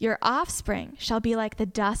 Your offspring shall be like the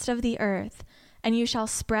dust of the earth, and you shall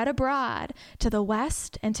spread abroad to the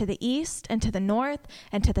west and to the east and to the north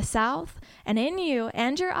and to the south. And in you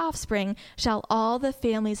and your offspring shall all the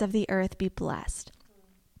families of the earth be blessed.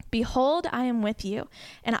 Behold, I am with you,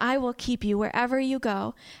 and I will keep you wherever you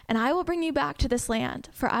go, and I will bring you back to this land,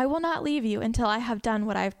 for I will not leave you until I have done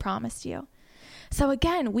what I have promised you. So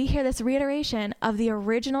again, we hear this reiteration of the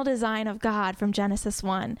original design of God from Genesis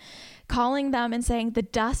 1, calling them and saying the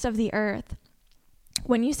dust of the earth.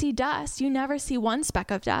 When you see dust, you never see one speck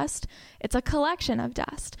of dust. It's a collection of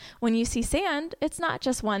dust. When you see sand, it's not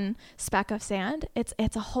just one speck of sand. It's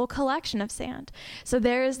a whole collection of sand. So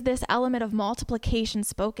there's this element of multiplication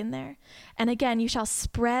spoken there. And again, you shall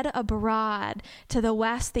spread abroad to the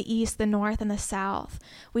west, the east, the north, and the south.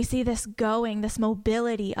 We see this going, this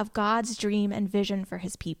mobility of God's dream and vision for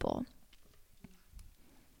his people.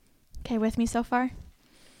 Okay, with me so far?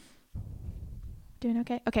 Doing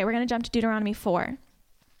okay? Okay, we're going to jump to Deuteronomy 4.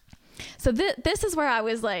 So this is where I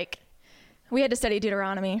was like, we had to study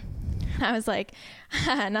Deuteronomy. I was like,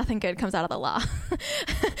 nothing good comes out of the law.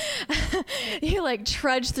 You like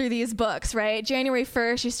trudge through these books, right? January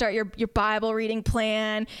 1st, you start your Bible reading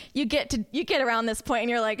plan. You get around this point and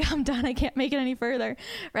you're like, I'm done. I can't make it any further,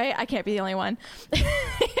 right? I can't be the only one.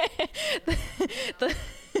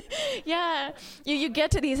 Yeah, you get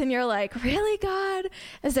to these and you're like, really, God?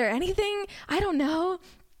 Is there anything? I don't know.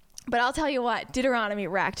 But I'll tell you what, Deuteronomy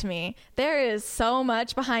wrecked me. There is so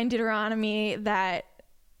much behind Deuteronomy that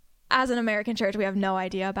as an American church, we have no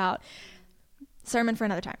idea about. Sermon for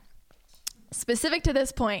another time. Specific to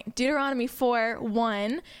this point, Deuteronomy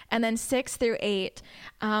 4:1 and then 6-8,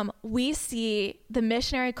 we see the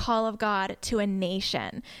missionary call of God to a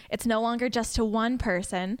nation. It's no longer just to one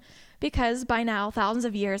person, because by now thousands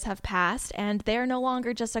of years have passed and they are no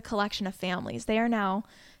longer just a collection of families. They are now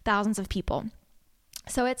thousands of people.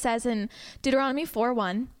 So it says in Deuteronomy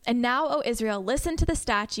 4:1, and now, O Israel, listen to the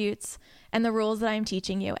statutes and the rules that I am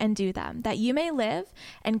teaching you and do them, that you may live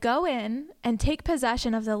and go in and take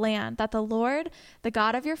possession of the land that the Lord, the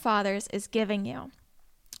God of your fathers, is giving you.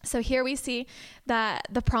 So here we see that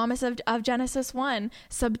the promise of Genesis 1,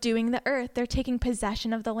 subduing the earth, they're taking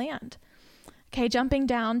possession of the land. Okay, jumping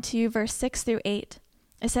down to verse 6-8.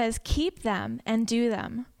 It says, keep them and do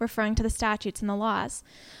them, referring to the statutes and the laws,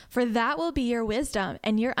 for that will be your wisdom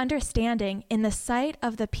and your understanding in the sight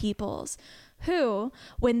of the peoples, who,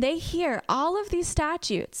 when they hear all of these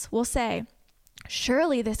statutes, will say,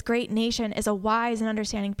 surely this great nation is a wise and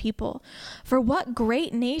understanding people. For what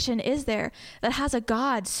great nation is there that has a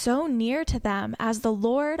God so near to them as the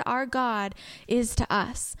Lord our God is to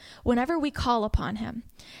us, whenever we call upon him?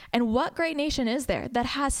 And what great nation is there that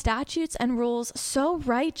has statutes and rules so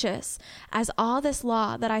righteous as all this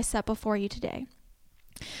law that I set before you today?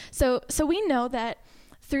 So we know that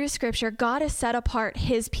through scripture, God has set apart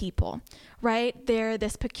his people, right? They're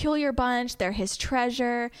this peculiar bunch. They're his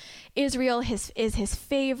treasure. Israel is his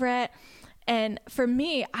favorite. And for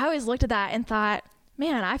me, I always looked at that and thought,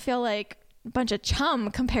 man, I feel like a bunch of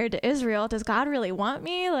chum compared to Israel. Does God really want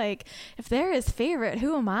me? Like, if they're his favorite,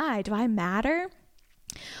 who am I? Do I matter?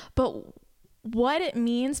 But what it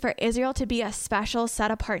means for Israel to be a special,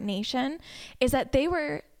 set-apart nation is that they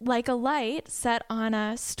were like a light set on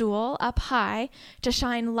a stool up high to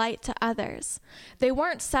shine light to others. They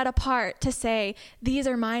weren't set apart to say, these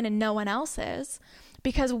are mine and no one else's,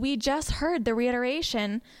 because we just heard the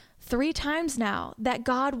reiteration 3 times now that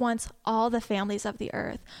God wants all the families of the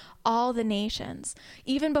earth, all the nations.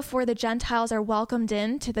 Even before the Gentiles are welcomed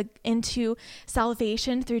into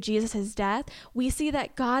salvation through Jesus' death, we see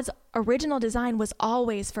that God's original design was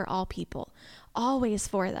always for all people, always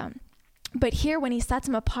for them. But here, when he sets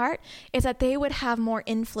them apart, is that they would have more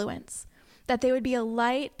influence, that they would be a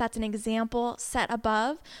light that's an example set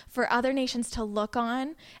above for other nations to look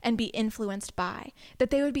on and be influenced by,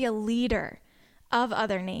 that they would be a leader of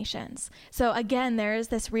other nations. So again, there is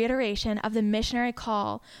this reiteration of the missionary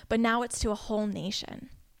call, but now it's to a whole nation,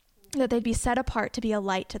 that they'd be set apart to be a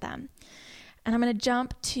light to them. And I'm going to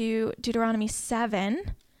jump to Deuteronomy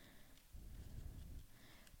 7,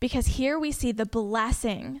 because here we see the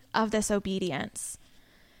blessing of this obedience.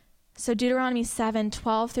 So Deuteronomy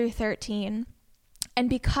 7:12-13, And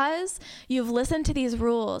because you've listened to these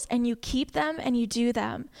rules and you keep them and you do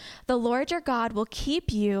them, the Lord your God will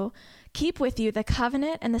keep with you the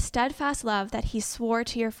covenant and the steadfast love that he swore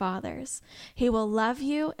to your fathers. He will love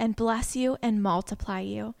you and bless you and multiply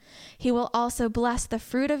you. He will also bless the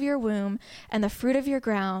fruit of your womb and the fruit of your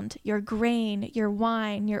ground, your grain, your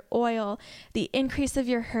wine, your oil, the increase of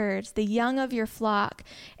your herds, the young of your flock,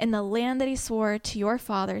 in the land that he swore to your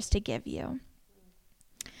fathers to give you.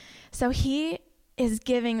 So he is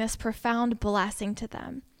giving this profound blessing to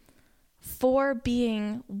them for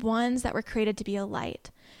being ones that were created to be a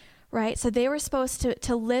light, right? So they were supposed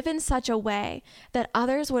to live in such a way that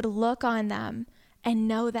others would look on them and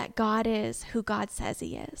know that God is who God says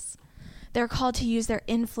he is. They're called to use their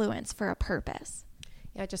influence for a purpose.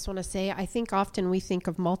 Yeah, I just want to say, I think often we think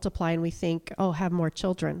of multiply and we think, oh, have more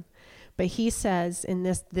children. But he says in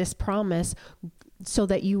this promise, so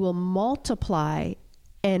that you will multiply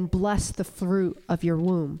and bless the fruit of your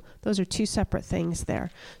womb. Those are two separate things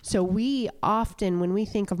there. So we often, when we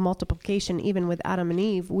think of multiplication, even with Adam and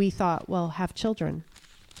Eve, we thought, well, have children.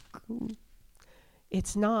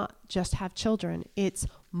 It's not just have children. It's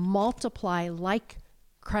multiply like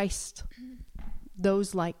Christ,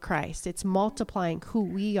 those like Christ. It's multiplying who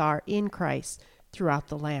we are in Christ throughout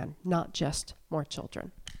the land, not just more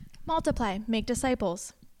children. Multiply, make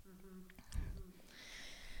disciples.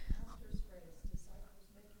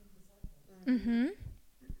 Mm-hmm.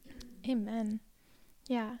 Amen.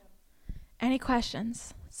 Yeah. Any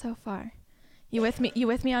questions so far? You with me? You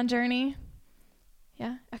with me on journey?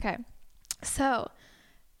 Yeah. Okay. So,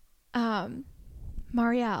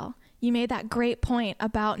 Marielle, you made that great point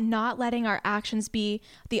about not letting our actions be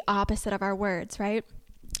the opposite of our words, right?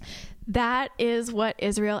 That is what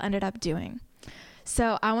Israel ended up doing.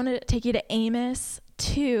 So I want to take you to Amos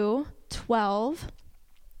 2:12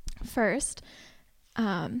 first.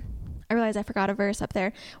 I realize I forgot a verse up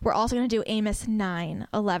there. We're also going to do Amos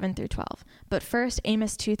 9:11 through 12. But first,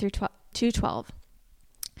 Amos 2:12.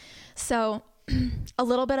 So a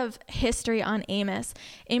little bit of history on Amos.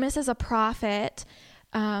 Amos is a prophet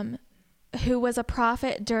who was a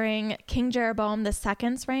prophet during King Jeroboam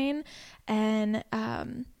II's reign and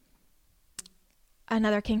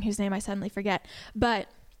another king whose name I suddenly forget. But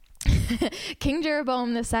King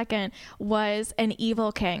Jeroboam II was an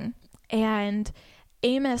evil king, and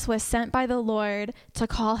Amos was sent by the Lord to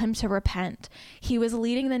call him to repent. He was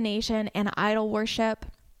leading the nation in idol worship.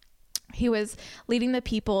 He was leading the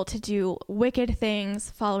people to do wicked things,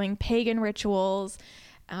 following pagan rituals,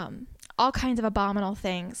 all kinds of abominable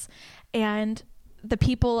things. And the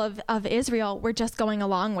people of Israel were just going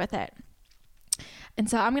along with it. And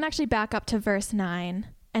so I'm going to actually back up to verse 9.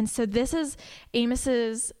 And so this is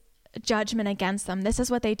Amos's judgment against them. This is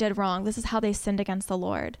what they did wrong. This is how they sinned against the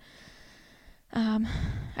Lord.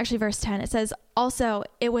 Actually, verse 10, it says, also,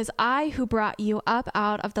 it was I who brought you up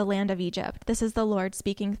out of the land of Egypt. This is the Lord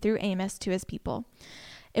speaking through Amos to his people.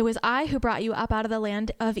 It was I who brought you up out of the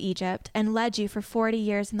land of Egypt and led you for 40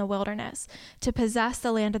 years in the wilderness to possess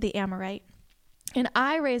the land of the Amorite. And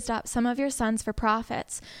I raised up some of your sons for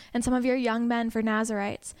prophets and some of your young men for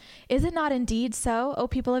Nazarites. Is it not indeed so, O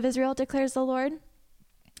people of Israel, declares the Lord?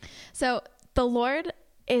 So the Lord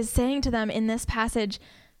is saying to them in this passage,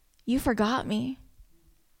 you forgot me.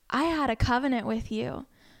 I had a covenant with you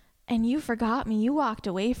and you forgot me. You walked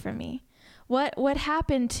away from me. What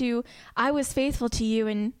happened to, I was faithful to you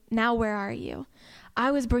and now where are you?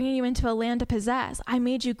 I was bringing you into a land to possess. I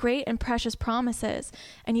made you great and precious promises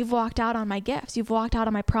and you've walked out on my gifts. You've walked out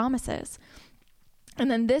on my promises.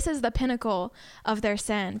 And then this is the pinnacle of their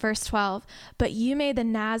sin. Verse 12, but you made the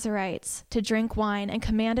Nazarites to drink wine and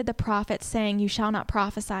commanded the prophets saying, you shall not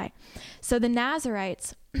prophesy. So the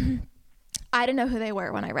Nazarites, I didn't know who they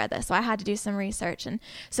were when I read this, so I had to do some research. And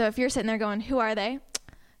so if you're sitting there going, who are they?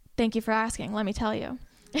 Thank you for asking. Let me tell you.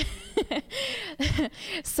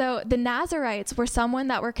 So the Nazarites were someone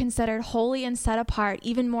that were considered holy and set apart,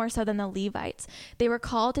 even more so than the Levites. They were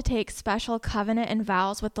called to take special covenant and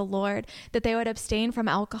vows with the Lord, that they would abstain from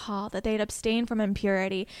alcohol, that they'd abstain from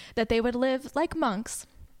impurity, that they would live like monks,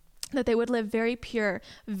 that they would live very pure,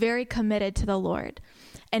 very committed to the Lord.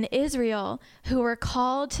 And Israel, who were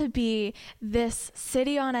called to be this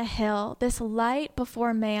city on a hill, this light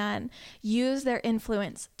before man, used their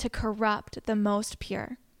influence to corrupt the most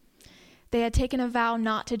pure. They had taken a vow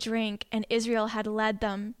not to drink, and Israel had led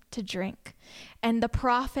them to drink. And the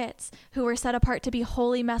prophets, who were set apart to be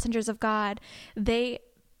holy messengers of God, they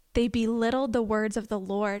belittled the words of the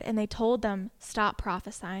Lord, and they told them, stop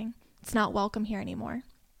prophesying. It's not welcome here anymore.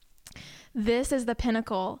 This is the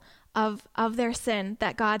pinnacle of their sin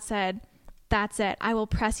that God said, that's it. I will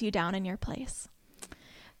press you down in your place.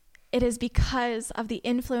 it is because of the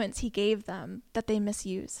influence he gave them that they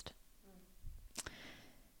misused.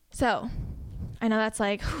 So I know that's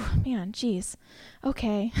like, man, geez.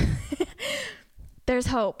 Okay. There's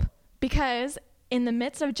hope, because in the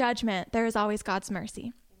midst of judgment, there is always God's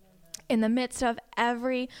mercy. In the midst of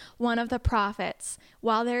every one of the prophets,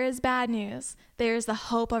 while there is bad news, there is the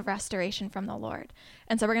hope of restoration from the Lord.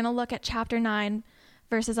 And so we're going to look at chapter 9,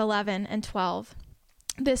 verses 11 and 12.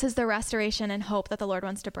 This is the restoration and hope that the Lord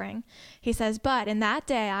wants to bring. He says, "But in that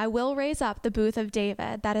day I will raise up the booth of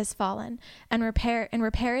David that is fallen, and repair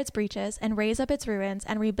its breaches, and raise up its ruins,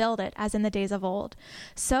 and rebuild it as in the days of old,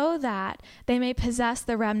 so that they may possess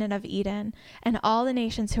the remnant of Eden, and all the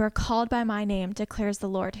nations who are called by my name, declares the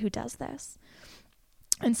Lord who does this."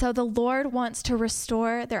 And so the Lord wants to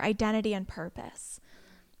restore their identity and purpose.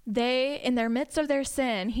 They, in their midst of their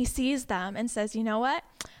sin, he sees them and says, you know what?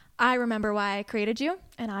 I remember why I created you,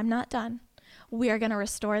 and I'm not done. We are going to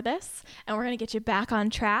restore this, and we're going to get you back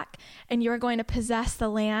on track, and you're going to possess the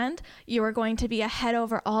land. You are going to be a head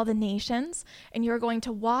over all the nations, and you're going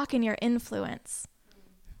to walk in your influence,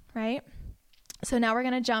 right? So now we're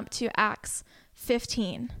going to jump to Acts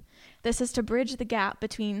 15. This is to bridge the gap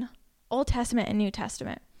between Old Testament and New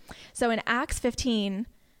Testament. So in Acts 15,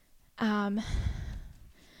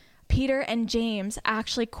 Peter and James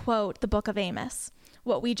actually quote the book of Amos.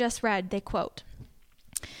 What we just read, they quote.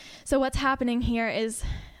 So what's happening here is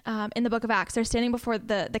in the book of Acts, they're standing before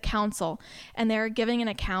the council, and they're giving an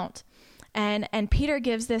account. And Peter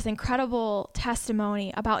gives this incredible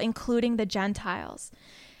testimony about including the Gentiles.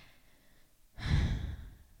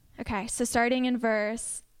 Okay, so starting in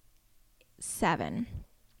verse 7.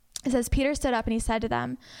 It says, Peter stood up and he said to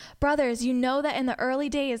them, "Brothers, you know that in the early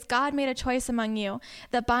days God made a choice among you,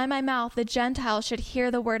 that by my mouth the Gentiles should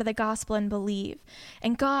hear the word of the gospel and believe.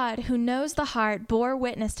 And God, who knows the heart, bore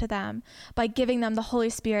witness to them by giving them the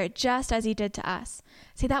Holy Spirit, just as he did to us."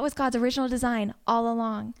 See, that was God's original design all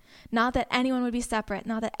along. Not that anyone would be separate,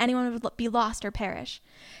 not that anyone would be lost or perish.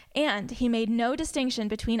 And he made no distinction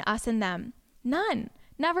between us and them. None.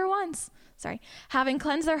 Never once. Having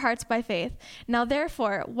cleansed their hearts by faith. Now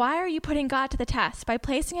therefore, why are you putting God to the test by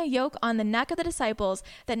placing a yoke on the neck of the disciples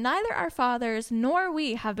that neither our fathers nor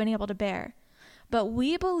we have been able to bear? But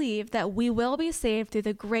we believe that we will be saved through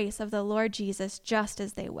the grace of the Lord Jesus, just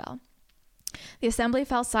as they will. The assembly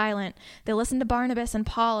fell silent. They listened to Barnabas and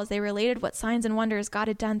Paul as they related what signs and wonders God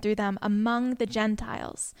had done through them among the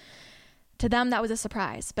Gentiles. To them, that was a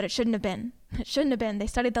surprise, but it shouldn't have been. It shouldn't have been. They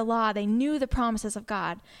studied the law. They knew the promises of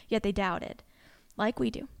God, yet they doubted, like we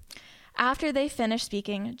do. After they finished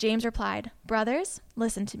speaking, James replied, "Brothers,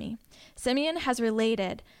 listen to me. Simeon has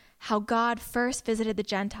related how God first visited the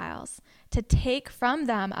Gentiles to take from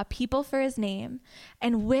them a people for his name.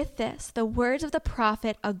 And with this, the words of the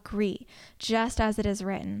prophet agree, just as it is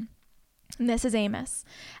written. And this is Amos.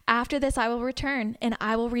 After this I will return, and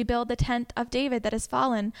I will rebuild the tent of David that is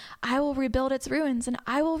fallen. I will rebuild its ruins, and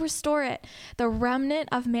I will restore it. The remnant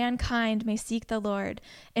of mankind may seek the Lord,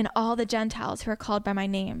 and all the Gentiles who are called by my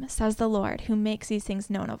name, says the Lord, who makes these things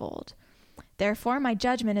known of old. Therefore my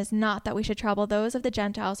judgment is not that we should trouble those of the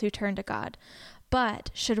Gentiles who turn to God, but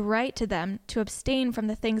should write to them to abstain from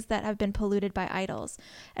the things that have been polluted by idols,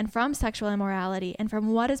 and from sexual immorality, and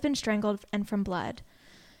from what has been strangled, and from blood.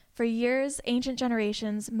 For years, ancient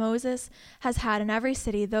generations, Moses has had in every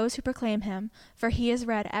city those who proclaim him, for he is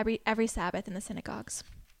read every Sabbath in the synagogues."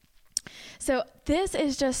 So this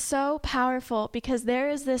is just so powerful because there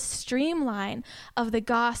is this streamline of the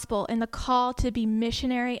gospel and the call to be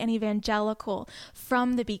missionary and evangelical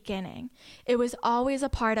from the beginning. It was always a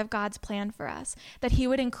part of God's plan for us, that he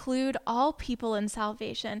would include all people in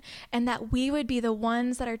salvation and that we would be the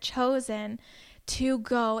ones that are chosen to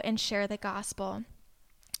go and share the gospel.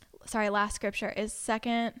 Last scripture is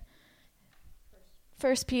 1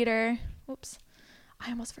 Peter, I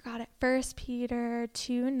almost forgot it. 1 Peter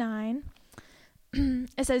 2:9.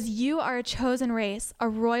 It says, "You are a chosen race, a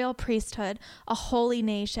royal priesthood, a holy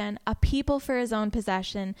nation, a people for his own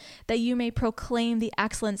possession, that you may proclaim the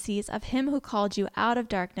excellencies of him who called you out of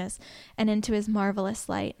darkness and into his marvelous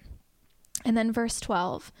light." And then verse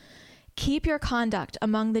 12, "Keep your conduct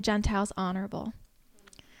among the Gentiles honorable."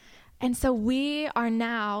 And so we are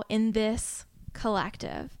now in this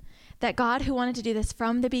collective, that God, who wanted to do this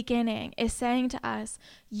from the beginning, is saying to us,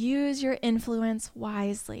 use your influence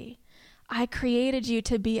wisely. I created you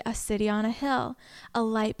to be a city on a hill, a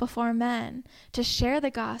light before men, to share the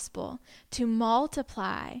gospel, to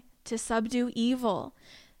multiply, to subdue evil,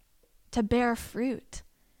 to bear fruit.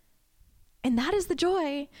 And that is the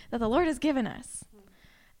joy that the Lord has given us.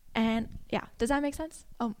 And does that make sense?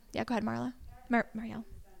 Oh, yeah, go ahead, Marla. Marielle. That's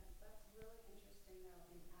really interesting, though,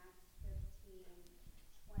 in Acts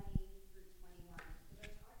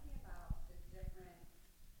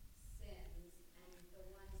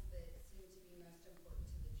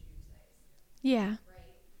Yeah.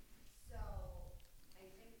 right? So I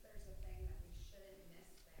think there's a thing that we shouldn't miss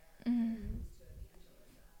there Mhm. when it comes to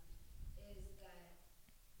evangelism, is that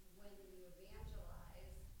when you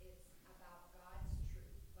evangelize, it's about God's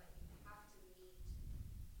truth, but you have to meet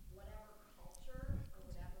whatever culture or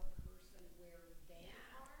whatever person where they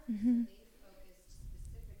are. Mhm. So they focused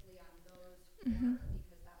specifically on those Mhm. four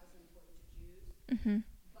because that was important to Jews. Mhm.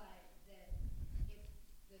 But that if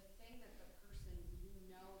the thing that the person you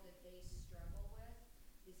know that they struggle with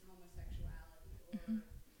is homosexuality, or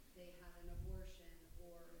they had an abortion,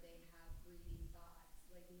 or they have greedy thoughts,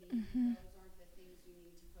 like maybe those aren't the things you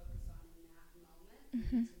need to focus on in that moment. You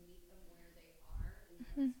need to meet them where they are, and the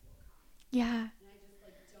rest will come. Yeah. And I just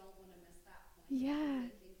like don't want to miss that point.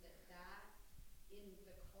 Yeah. Because I think that in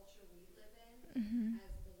the culture we live in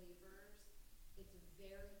as believers, it's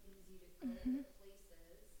very easy to go to the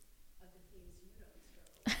places of the things you don't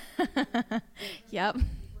struggle with. Yep. You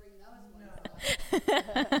bring those ones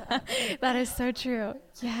up. That is so true.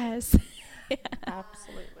 Yes.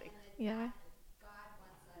 Absolutely. Yeah. God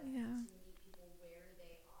wants us Yeah. to meet people where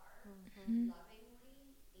they are,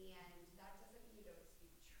 lovingly, and that doesn't mean you don't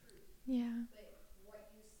speak truth. Yeah. But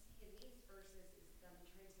what you see in these verses is them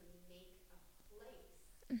trying to make a place,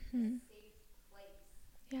 Mhm. a safe place,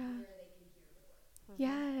 Yeah. where they can hear the word.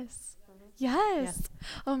 Yes. Yes.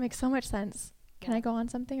 Oh, it makes so much sense. Can I go on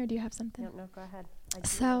something, or do you have something? No, go ahead. I do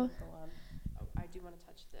So- wanna go on. Oh, I do want to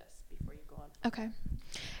touch this before you go on. Okay.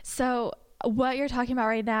 So what you're talking about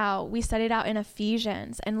right now, we studied out in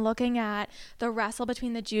Ephesians and looking at the wrestle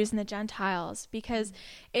between the Jews and the Gentiles, because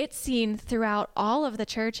it's seen throughout all of the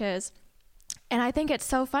churches. And I think it's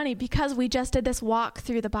so funny because we just did this walk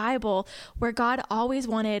through the Bible where God always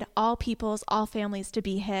wanted all peoples, all families to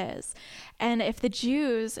be his. And if the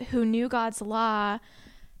Jews who knew God's law,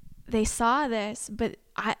 they saw this, but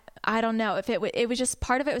I don't know if it was just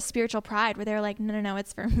part of it was spiritual pride where they're like, no,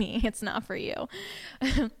 it's for me. It's not for you.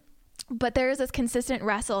 But there is this consistent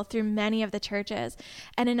wrestle through many of the churches.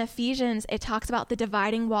 And in Ephesians, it talks about the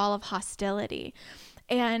dividing wall of hostility.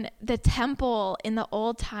 And the temple in the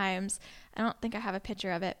old times, I don't think I have a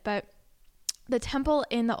picture of it, but the temple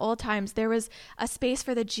in the old times, there was a space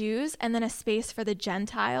for the Jews and then a space for the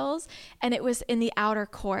Gentiles, and it was in the outer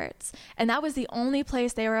courts. And that was the only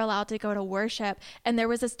place they were allowed to go to worship. And there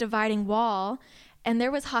was this dividing wall, and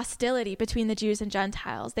there was hostility between the Jews and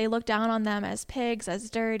Gentiles. They looked down on them as pigs, as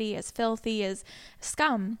dirty, as filthy, as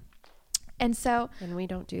scum. And so And we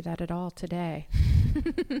don't do that at all today.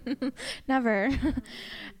 never.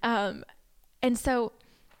 And so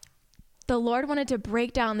the Lord wanted to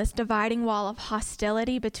break down this dividing wall of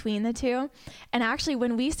hostility between the two. And actually,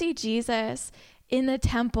 when we see Jesus in the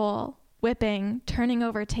temple whipping, turning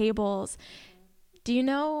over tables, do you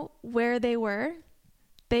know where they were?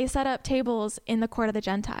 They set up tables in the court of the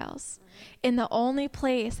Gentiles, in the only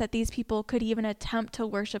place that these people could even attempt to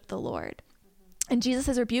worship the Lord. And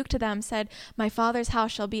Jesus' rebuke to them said, "My Father's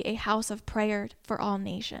house shall be a house of prayer for all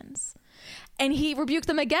nations." And he rebuked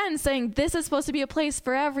them again, saying, this is supposed to be a place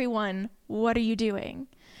for everyone. What are you doing?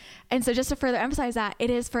 And so just to further emphasize that,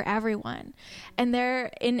 it is for everyone. And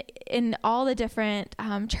they're in all the different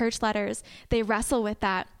church letters, they wrestle with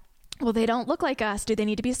that. Well, they don't look like us. Do they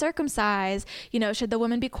need to be circumcised? Should the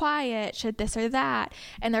woman be quiet? Should this or that?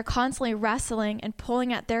 And they're constantly wrestling and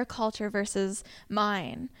pulling at their culture versus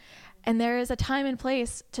mine. And there is a time and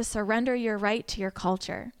place to surrender your right to your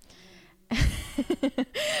culture.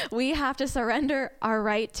 We have to surrender our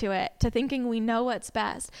right to it, to thinking we know what's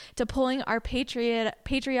best, to pulling our patriotic,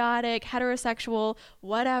 heterosexual,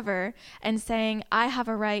 whatever, and saying, I have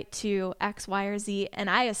a right to X, Y, or Z, and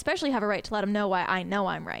I especially have a right to let them know why I know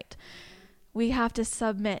I'm right. We have to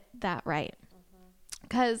submit that right.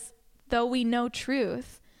 Because though we know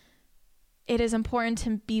truth, it is important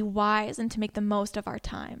to be wise and to make the most of our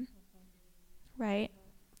time. Right?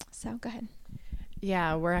 So go ahead.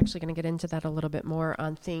 Yeah, we're actually going to get into that a little bit more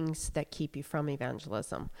on things that keep you from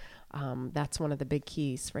evangelism. That's one of the big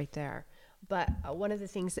keys right there. But one of the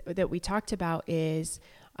things that we talked about is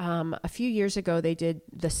a few years ago, they did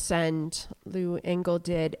the Send, Lou Engle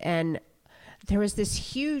did, and there was this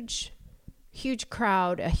huge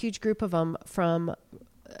crowd, a huge group of them from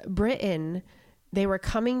Britain. They were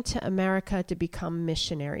coming to America to become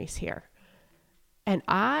missionaries here. And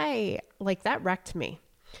that wrecked me.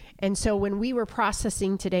 And so when we were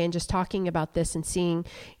processing today and just talking about this and seeing,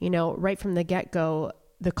 right from the get-go,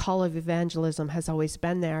 the call of evangelism has always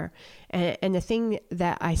been there. And the thing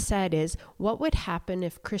that I said is, what would happen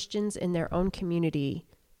if Christians in their own community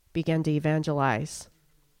began to evangelize?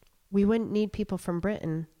 We wouldn't need people from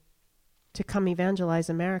Britain to come evangelize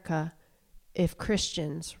America if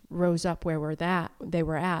Christians rose up where they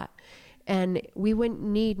were at. And we wouldn't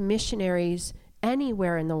need missionaries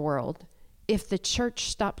anywhere in the world if the church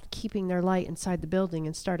stopped keeping their light inside the building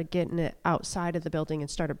and started getting it outside of the building and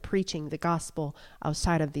started preaching the gospel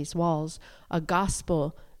outside of these walls, a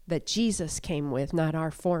gospel that Jesus came with, not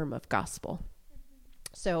our form of gospel.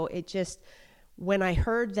 So it just, when I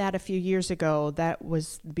heard that a few years ago, that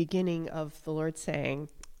was the beginning of the Lord saying,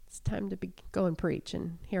 it's time to go and preach,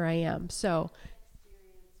 and here I am. So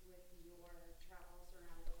experience with your travels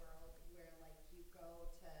around the world where like you go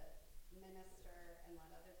to minister and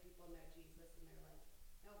let other people know Jesus and they're like,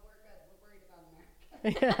 no, we're good, we're worried about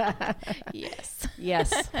America. Yes.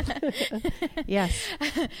 yes. Yes.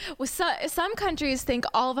 Well, some countries think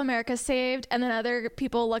all of America's saved, and then other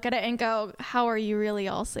people look at it and go, how are you really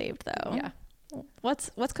all saved though? Yeah.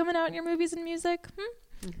 What's coming out in your movies and music?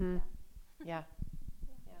 Mm-hmm. Yeah.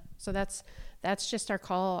 So that's just our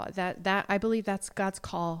call. That I believe that's God's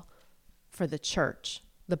call for the church,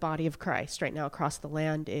 the body of Christ right now across the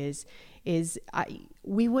land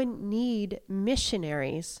we wouldn't need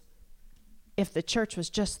missionaries if the church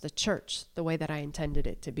was just the church the way that I intended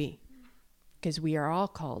it to be, because we are all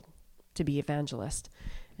called to be evangelists,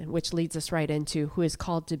 and which leads us right into who is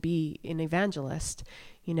called to be an evangelist,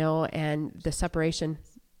 and the separation.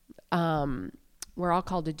 We're all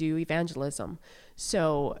called to do evangelism.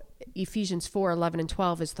 So Ephesians 4:11 and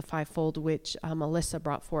 12 is the fivefold, which Melissa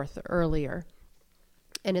brought forth earlier.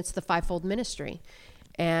 And it's the fivefold ministry.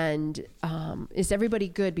 And is everybody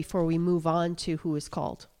good before we move on to who is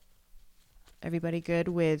called? Everybody good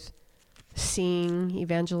with seeing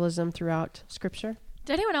evangelism throughout Scripture?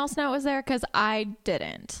 Did anyone else know it was there? Because I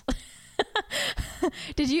didn't.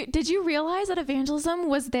 Did you realize that evangelism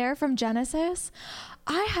was there from Genesis?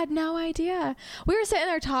 I had no idea. We were sitting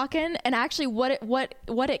there talking, and actually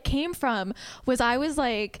what it came from was, I was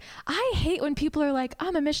like, I hate when people are like,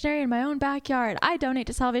 I'm a missionary in my own backyard. I donate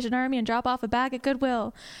to Salvation Army and drop off a bag at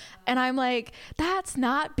Goodwill. And I'm like, that's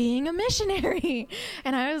not being a missionary.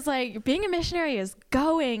 And I was like, being a missionary is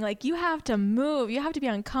going. Like, you have to move. You have to be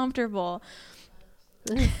uncomfortable.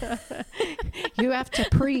 You have to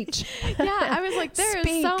preach. Yeah, I was like, there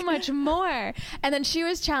is so much more. And then she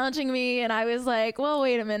was challenging me, and I was like, well,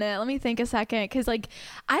 wait a minute, let me think a second, because like,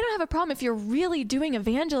 I don't have a problem if you're really doing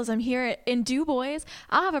evangelism here in Du Bois.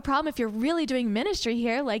 I'll have a problem if you're really doing ministry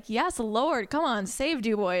here. Like, yes, Lord, come on, save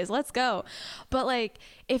Du Bois, let's go. But like,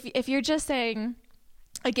 if you're just saying,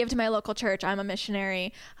 I give to my local church, I'm a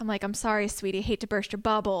missionary, I'm like, I'm sorry, sweetie, hate to burst your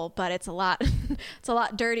bubble, but it's a lot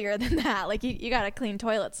dirtier than that. Like, you got to clean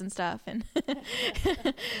toilets and stuff. And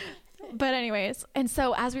but anyways, and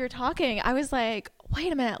so as we were talking, I was like,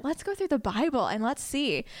 wait a minute, let's go through the Bible and let's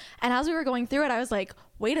see. And as we were going through it, I was like,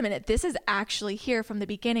 wait a minute, this is actually here from the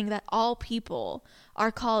beginning, that all people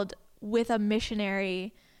are called with a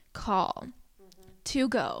missionary call to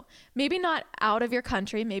go. Maybe not out of your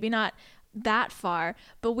country, maybe not that far,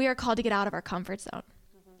 but we are called to get out of our comfort zone.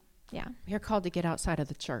 Yeah, We're called to get outside of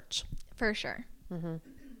the church. for sure. Go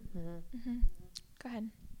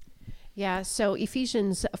ahead. Yeah, so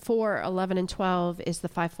Ephesians 4:11 and 12 is the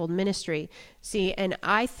fivefold ministry. See, and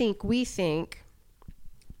we think,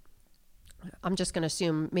 I'm just going to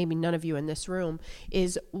assume maybe none of you in this room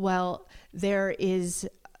is, well, there's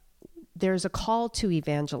a call to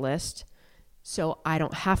evangelist, so I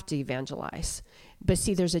don't have to evangelize. But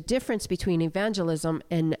see, there's a difference between evangelism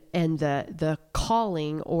and the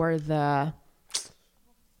calling or the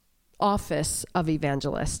office of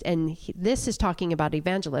evangelist. And this is talking about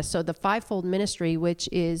evangelist. So the fivefold ministry, which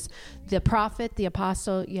is the prophet, the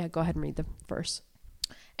apostle. Yeah, go ahead and read the verse.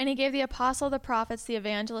 And he gave the apostle, the prophets, the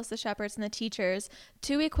evangelists, the shepherds, and the teachers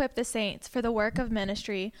to equip the saints for the work of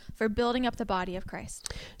ministry, for building up the body of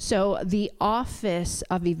Christ. So the office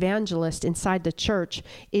of evangelist inside the church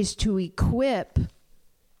is to equip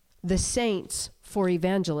the saints for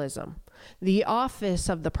evangelism. The office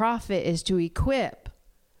of the prophet is to equip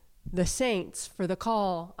the saints for the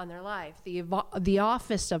call on their life. The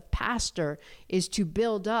office of pastor is to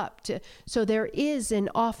build up. So there is an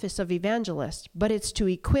office of evangelist, but it's to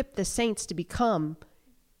equip the saints to become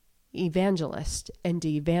evangelists and to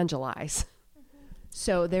evangelize.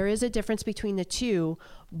 So there is a difference between the two,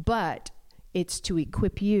 but it's to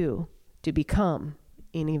equip you to become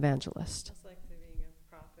an evangelist. It's like there being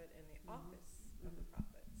a prophet and the office of the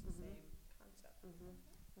prophet. It's the same concept.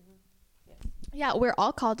 Yeah, we're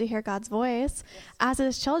all called to hear God's voice as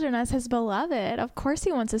his children, as his beloved. Of course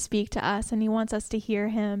he wants to speak to us, and he wants us to hear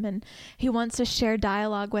him, and he wants to share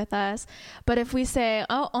dialogue with us. But if we say,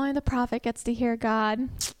 oh, only the prophet gets to hear God,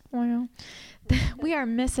 well, we are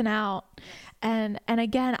missing out. And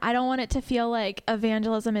again, I don't want it to feel like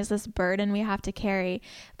evangelism is this burden we have to carry,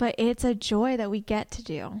 but it's a joy that we get to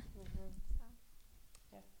do.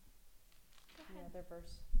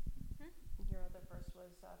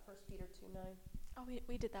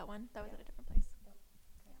 we did that one. That was at a different place.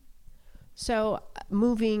 So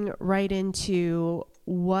moving right into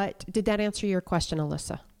what, did that answer your question,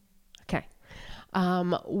 Alyssa? Okay.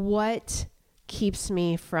 What keeps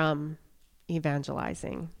me from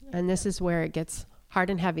evangelizing? And this is where it gets hard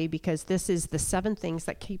and heavy, because this is the 7 things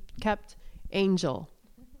that kept Angel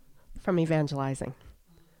from evangelizing.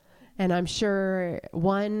 And I'm sure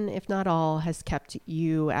one, if not all, has kept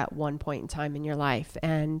you at one point in time in your life.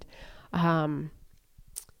 And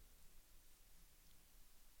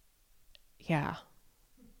yeah.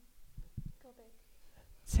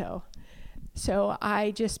 So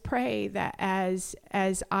I just pray that as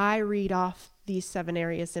I read off these 7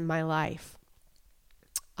 areas in my life,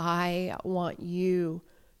 I want you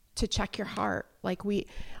to check your heart. Like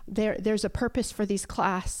there's a purpose for these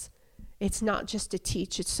class. It's not just to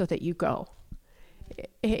teach, it's so that you go.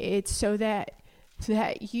 It's so that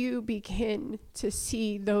you begin to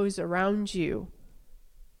see those around you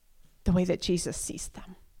the way that Jesus sees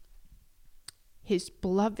them. His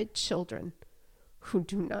beloved children who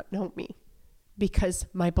do not know me, because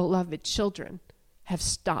my beloved children have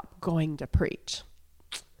stopped going to preach.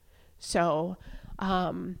 So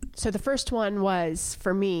the first one was,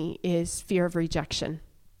 for me, is fear of rejection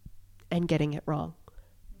and getting it wrong.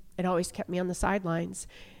 It always kept me on the sidelines.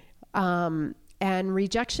 And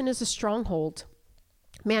rejection is a stronghold.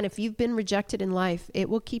 Man, if you've been rejected in life, it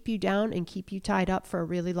will keep you down and keep you tied up for a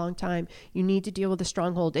really long time. You need to deal with a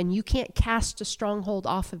stronghold, and you can't cast a stronghold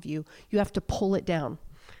off of you. You have to pull it down.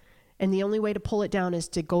 And the only way to pull it down is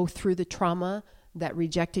to go through the trauma that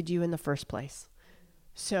rejected you in the first place.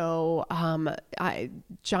 So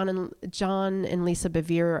John and Lisa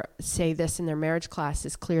Bevere say this in their marriage class,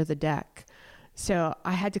 is clear the deck. So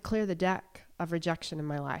I had to clear the deck of rejection in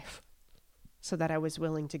my life so that I was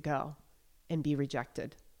willing to go and be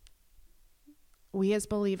rejected. We as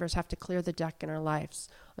believers have to clear the deck in our lives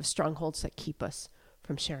of strongholds that keep us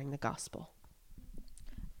from sharing the gospel.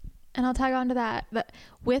 And I'll tag on to that. But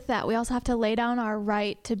with that, we also have to lay down our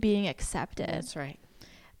right to being accepted. That's right.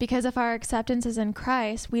 Because if our acceptance is in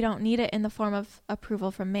Christ, we don't need it in the form of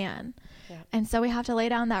approval from man. Yeah. And so we have to lay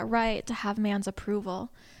down that right to have man's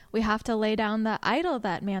approval. We have to lay down the idol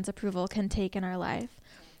that man's approval can take in our life.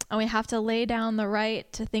 And we have to lay down the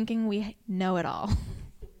right to thinking we know it all.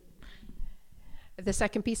 The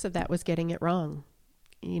second piece of that was getting it wrong.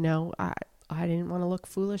 You know, I didn't want to look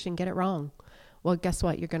foolish and get it wrong. Well, guess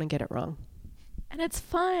what? You're going to get it wrong. And it's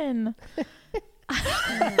fun.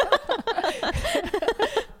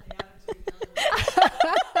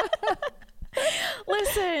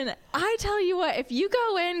 Listen, I tell you what, if you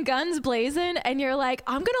go in guns blazing and you're like,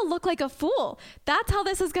 I'm going to look like a fool, that's how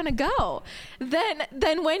this is going to go.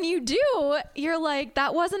 Then when you do, you're like,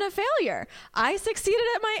 that wasn't a failure. I succeeded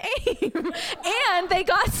at my aim and they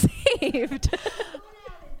got saved.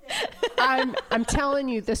 I'm telling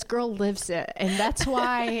you, this girl lives it. And that's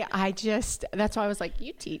why I was like,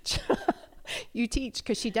 you teach. You teach,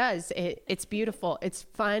 because she does. It's beautiful. It's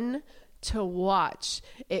fun to watch.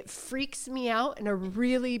 It freaks me out in a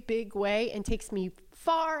really big way and takes me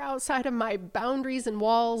far outside of my boundaries and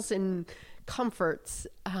walls and comforts.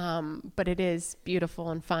 But it is beautiful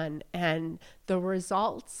and fun. And the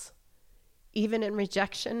results, even in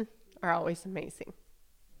rejection, are always amazing.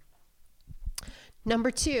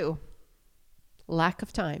 Number 2, lack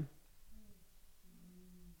of time.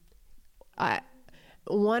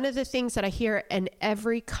 One of the things that I hear in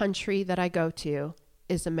every country that I go to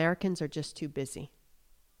is Americans are just too busy.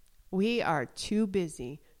 We are too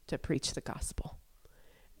busy to preach the gospel.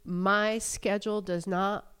 My schedule does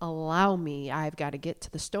not allow me. I've got to get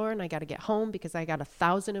to the store and I got to get home because I got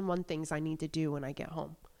 1,001 things I need to do when I get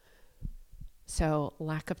home. So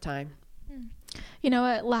lack of time. You know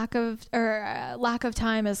what lack of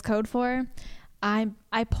time is code for? I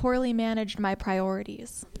poorly managed my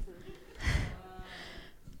priorities.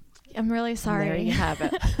 I'm really sorry. There you have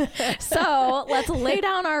it. So let's lay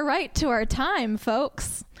down our right to our time,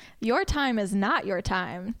 folks. Your time is not your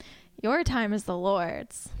time. Your time is the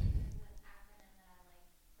Lord's.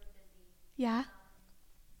 Yeah.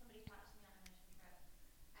 Somebody taught me on a mission trip,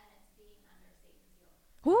 and it's being under Satan's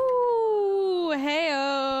yoke. Ooh,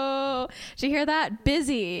 hey-oh. Did you hear that?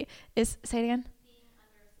 Busy is, say it again.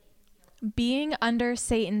 Being under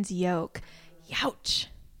Satan's yoke. Youch.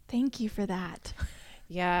 Thank you for that.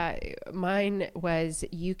 Yeah, mine was,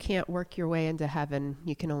 you can't work your way into heaven.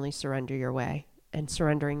 You can only surrender your way. And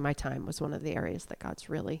surrendering my time was one of the areas that God's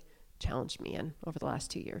really challenged me in over the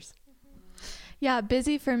last 2 years. Yeah,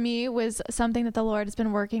 busy for me was something that the Lord has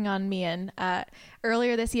been working on me in.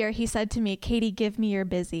 Earlier this year, he said to me, Katie, give me your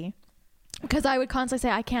busy. Because I would constantly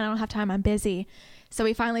say, I don't have time, I'm busy. So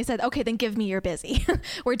we finally said, okay, then give me your busy.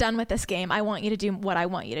 We're done with this game. I want you to do what I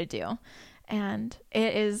want you to do. And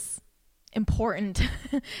it is important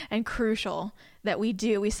and crucial that we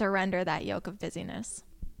surrender that yoke of busyness.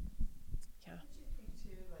 Yeah. Don't you think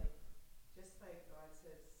too, like, just like God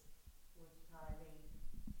says with tithing,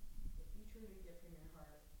 if you truly give him your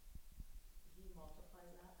heart, he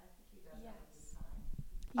multiplies that. I think he does that with his time.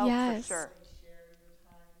 Oh, Yes. for sure. They share your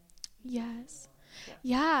time. Yes. Yeah.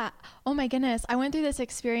 Yeah. Oh my goodness. I went through this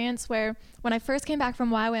experience where when I first came back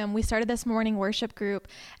from YWAM, we started this morning worship group,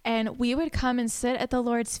 and we would come and sit at the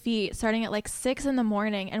Lord's feet starting at like 6 a.m,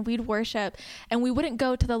 and we'd worship, and we wouldn't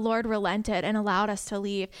go till the Lord relented and allowed us to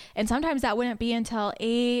leave. And sometimes that wouldn't be until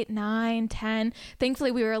 8, 9, 10.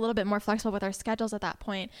 Thankfully, we were a little bit more flexible with our schedules at that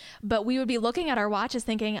point, but we would be looking at our watches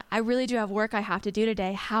thinking, I really do have work I have to do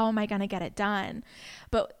today. How am I going to get it done?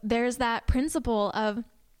 But there's that principle of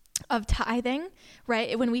tithing,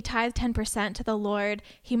 right? When we tithe 10% to the Lord,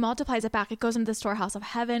 he multiplies it back. It goes into the storehouse of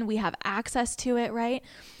heaven. We have access to it, right?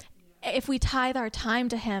 If we tithe our time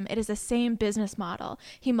to him, it is the same business model.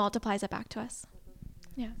 He multiplies it back to us.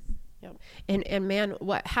 Yeah. Yep. And man,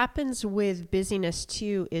 what happens with busyness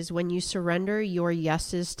too is when you surrender your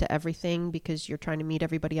yeses to everything because you're trying to meet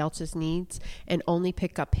everybody else's needs and only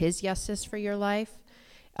pick up his yeses for your life.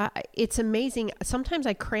 It's amazing. Sometimes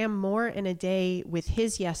I cram more in a day with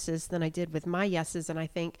his yeses than I did with my yeses. And I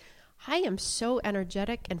think, I am so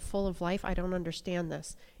energetic and full of life. I don't understand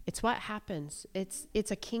this. It's what happens. It's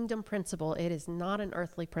a kingdom principle. It is not an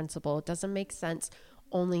earthly principle. It doesn't make sense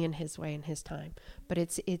only in his way and his time. But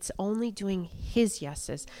it's only doing his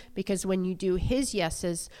yeses. Because when you do his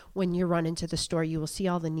yeses, when you run into the store, you will see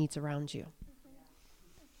all the needs around you.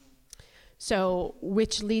 So,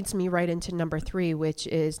 which leads me right into number 3, which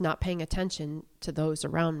is not paying attention to those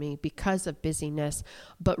around me because of busyness.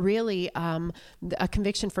 But really, a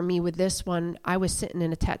conviction for me with this one, I was sitting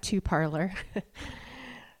in a tattoo parlor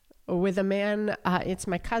with a man. It's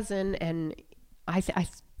my cousin, and he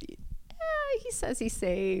says he's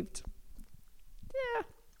saved. Yeah,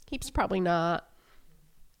 he's probably not.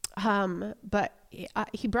 But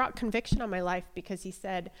he brought conviction on my life because he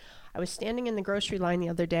said, I was standing in the grocery line the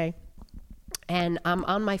other day, and I'm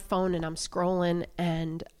on my phone and I'm scrolling,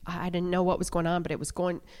 and I didn't know what was going on, but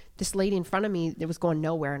this lady in front of me, it was going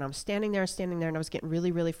nowhere. And I'm standing there, and I was getting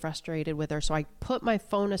really, really frustrated with her. So I put my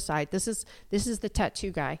phone aside. This is the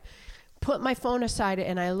tattoo guy. Put my phone aside,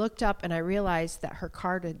 and I looked up and I realized that her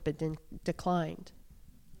card had been declined.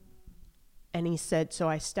 And he said, so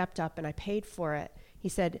I stepped up and I paid for it. He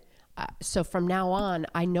said, so from now on,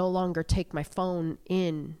 I no longer take my phone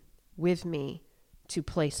in with me to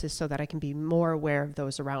places so that I can be more aware of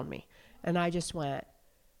those around me. And I just went,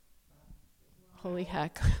 holy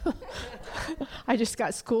heck. I just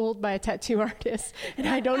got schooled by a tattoo artist, and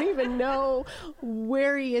I don't even know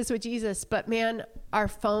where he is with Jesus. But man, our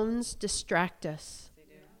phones distract us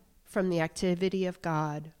from the activity of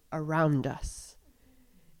God around us.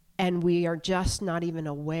 And we are just not even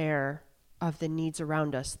aware of the needs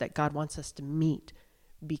around us that God wants us to meet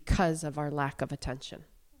because of our lack of attention.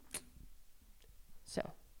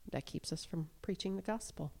 So that keeps us from preaching the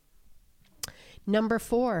gospel. Number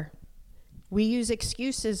 4, we use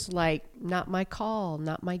excuses like, not my call,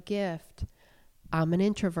 not my gift. I'm an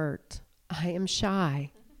introvert. I am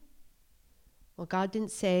shy. Well, God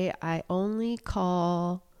didn't say, I only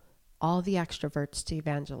call all the extroverts to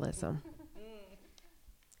evangelism.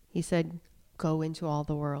 He said, go into all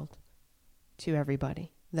the world, to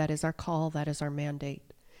everybody. That is our call. That is our mandate.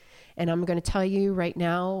 And I'm going to tell you right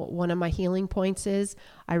now, one of my healing points is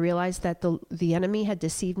I realized that the enemy had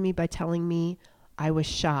deceived me by telling me I was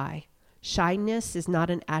shy. Shyness is not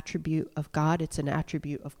an attribute of God. It's an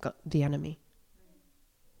attribute of the enemy.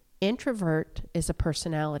 Introvert is a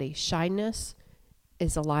personality. Shyness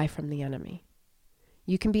is a lie from the enemy.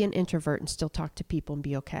 You can be an introvert and still talk to people and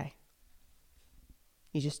be okay.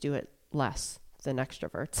 You just do it less than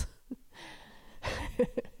extroverts.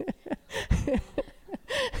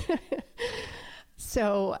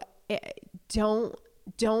 So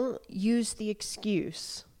don't use the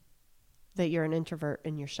excuse that you're an introvert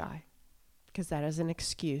and you're shy, because that is an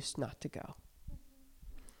excuse not to go.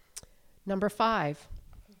 Number 5,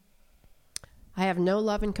 I have no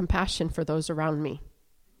love and compassion for those around me.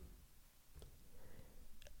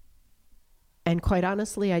 And quite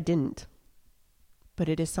honestly, I didn't. But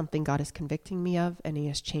it is something God is convicting me of, and he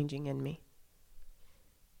is changing in me.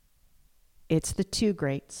 It's the 2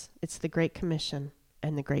 greats. It's the Great Commission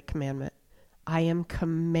and the Great Commandment. I am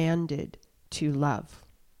commanded to love.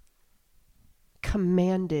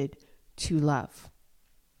 Commanded to love.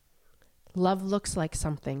 Love looks like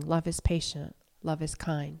something. Love is patient. Love is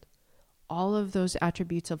kind. all of those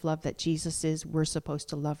attributes of love that Jesus is, we're supposed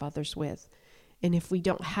to love others with. And if we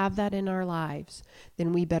don't have that in our lives,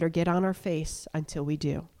 then we better get on our face until we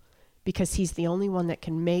do. Because he's the only one that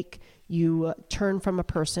can make you turn from a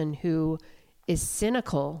person who is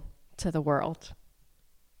cynical to the world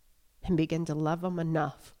and begin to love them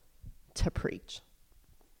enough to preach.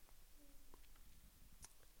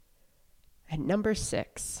 And number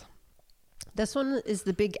 6. This one is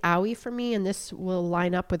the big owie for me, and this will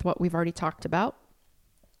line up with what we've already talked about.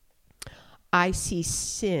 I see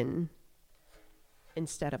sin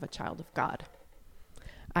instead of a child of God.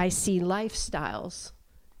 I see lifestyles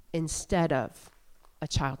instead of a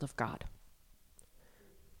child of God.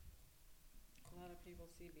 A lot of people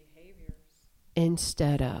see behaviors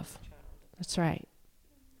Instead of. That's right.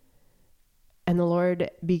 And the Lord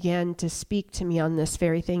began to speak to me on this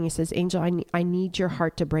very thing. He says, Angel, I need your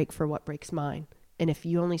heart to break for what breaks mine. And if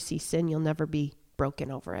you only see sin, you'll never be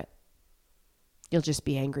broken over it. You'll just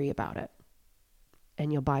be angry about it.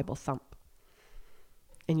 And you'll Bible thump.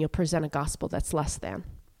 And you'll present a gospel that's less than.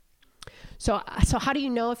 So how do you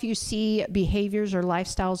know if you see behaviors or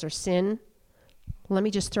lifestyles or sin? Let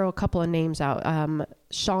me just throw a couple of names out.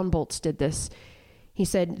 Sean Boltz did this. He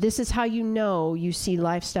said, this is how you know you see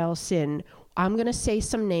lifestyle sin. I'm going to say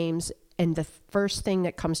some names, and the first thing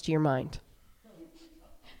that comes to your mind.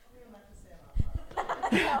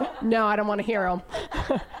 No, I don't want to hear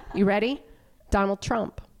them. You ready? Donald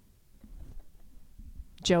Trump.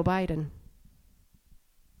 Joe Biden.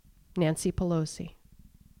 Nancy Pelosi.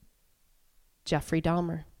 Jeffrey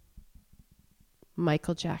Dahmer.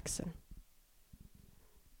 Michael Jackson.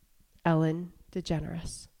 Ellen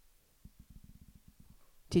DeGeneres.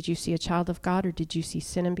 Did you see a child of God, or did you see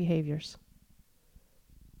sin and behaviors?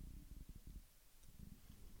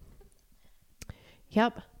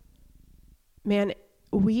 Yep. Man,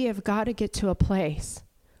 we have got to get to a place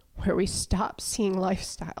where we stop seeing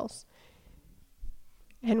lifestyles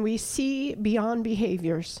and we see beyond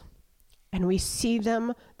behaviors and we see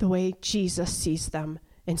them the way Jesus sees them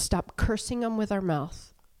and stop cursing them with our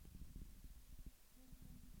mouth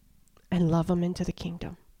and love them into the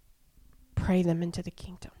kingdom. Pray them into the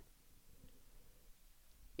kingdom.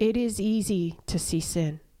 It is easy to see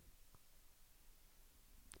sin.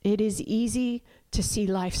 It is easy to see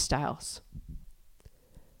lifestyles.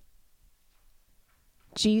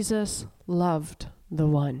 Jesus loved the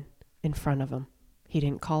one in front of him. He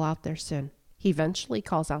didn't call out their sin. He eventually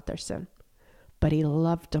calls out their sin, but he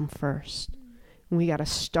loved them first. And we got to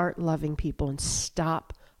start loving people and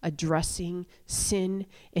stop addressing sin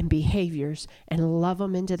and behaviors and love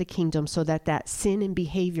them into the kingdom so that that sin and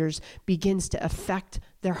behaviors begins to affect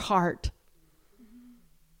their heart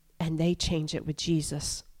and they change it with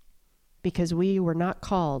Jesus. Because we were not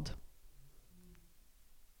called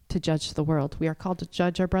to judge the world. We are called to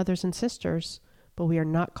judge our brothers and sisters, but we are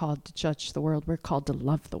not called to judge the world. We're called to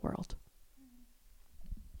love the world.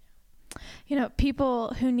 You know, people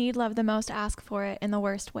who need love the most ask for it in the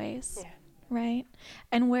worst ways, right?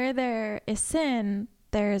 And where there is sin,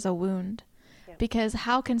 there is a wound. Yeah. Because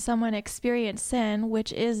how can someone experience sin,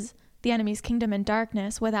 which is the enemy's kingdom and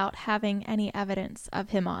darkness, without having any evidence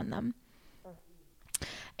of him on them?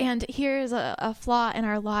 And here's a flaw in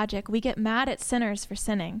our logic. We get mad at sinners for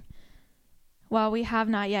sinning while we have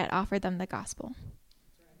not yet offered them the gospel.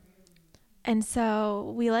 And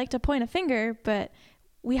so we like to point a finger, but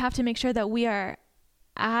we have to make sure that we are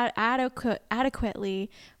adequately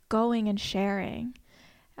going and sharing.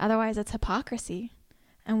 Otherwise, it's hypocrisy.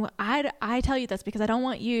 And I tell you this because I don't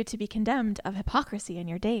want you to be condemned of hypocrisy in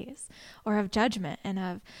your days, or of judgment and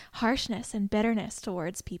of harshness and bitterness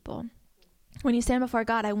towards people. When you stand before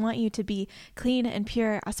God, I want you to be clean and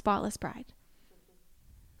pure, a spotless bride.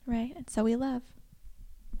 Right? And so we love.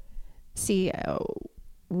 See,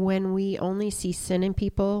 when we only see sin in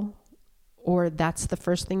people, or that's the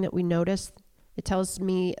first thing that we notice, it tells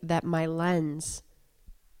me that my lens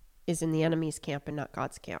is in the enemy's camp and not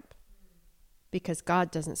God's camp. Because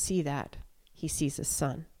God doesn't see that. He sees his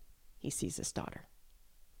son. He sees his daughter.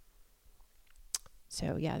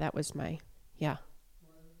 So, yeah, that was my, yeah.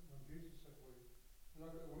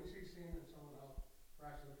 When we see sin in someone else, we're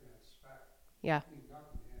actually looking at a speck. Yeah. I mean,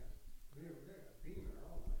 nothing has. We're a beam in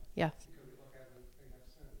our own life. Yeah. Because we look at them and they have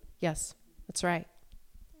sin. Yes, that's right.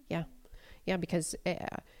 Yeah. Yeah, because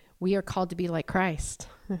we are called to be like Christ.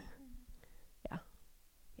 Yeah.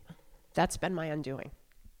 That's been my undoing.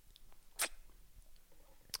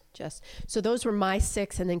 So those were my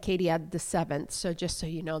 6, and then Katie added the 7th. So just so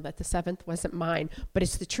you know that the 7th wasn't mine, but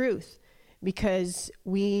it's the truth, because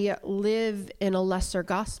we live in a lesser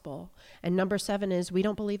gospel. And number 7 is we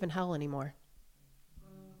don't believe in hell anymore.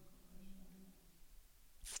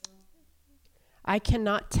 I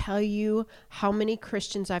cannot tell you how many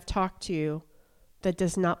Christians I've talked to that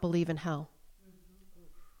does not believe in hell. I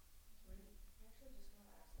actually just got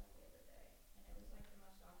asked that the other day, and it was like the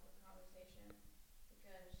most awkward conversation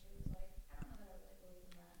because she was like, I don't know that I really believe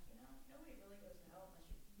in that. You know, nobody really goes to hell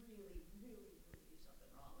unless you really, really, really do something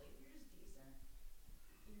wrong. Like, if you're just decent,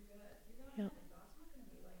 you're good. You're going to heaven. God's not going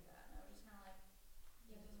to be like that. And I was just kind of like,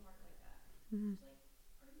 yeah, it doesn't work like that. Mm-hmm. She's like,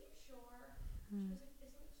 are you sure? She was like,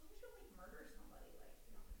 as long as you don't like murder somebody, like,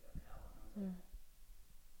 you're not going to go to hell. And I was like,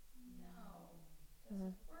 no, it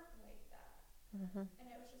doesn't work like that. Mm-hmm. And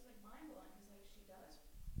it was just like mind blowing because like she does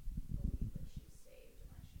believe that she's saved,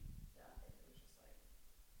 and like she does. It was just like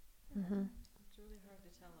Mm-hmm. It's really hard to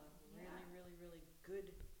tell a really, really, really good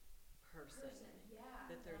person yeah.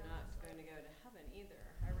 that they're not going to go to heaven either.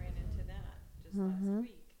 I ran into that just last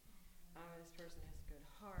week. This person has a good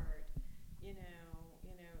heart, you know,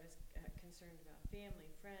 is concerned about family,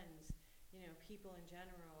 friends, you know, people in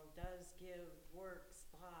general, does give, works,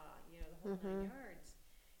 blah, you know, the whole 9 yards.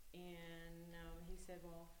 And he said,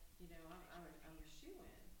 well, you know, I'm a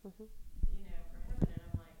shoo-in, you know, for heaven. And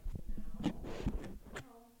I'm like,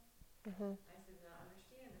 no. I said, now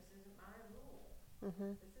understand, this isn't my rule.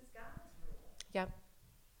 This is God's rule. Yep.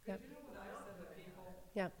 You know what I said to people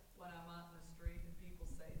Yep. when I'm out in the street and people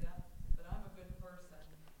say that I'm a good person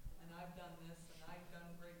and I've done this and I've done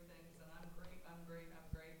great things and I'm great. I'm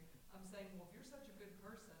saying, well, if you're such a good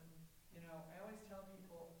person, you know, I always tell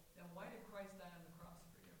people, then why did Christ die on the cross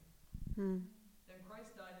for you? Then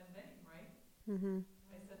Christ died in vain, right?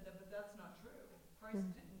 I said, but that's not true.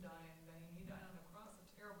 Christ didn't die in vain. He died on the cross a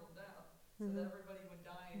terrible death so that everybody would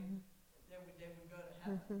die and they would go to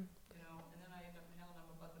heaven. You know, and then I end up telling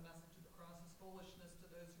them about the message of the cross is foolishness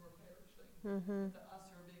to those who are perishing. To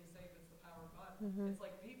us who are being saved, it's the power of God. It's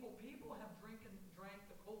like people have drank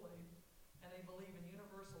the Kool-Aid, and they believe in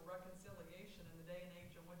universal reconciliation in the day and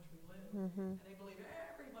age in which we live. And they believe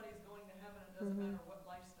everybody's going to heaven. It doesn't matter what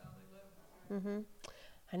lifestyle they live.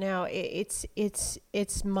 I know it's it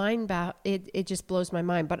just blows my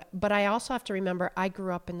mind. But I also have to remember I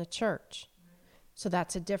grew up in the church. So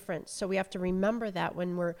that's a difference. So we have to remember that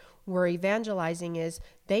when we're evangelizing is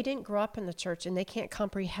they didn't grow up in the church and they can't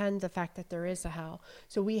comprehend the fact that there is a hell.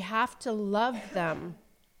 So we have to love them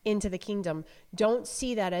into the kingdom. Don't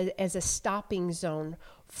see that as a stopping zone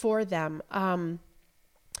for them.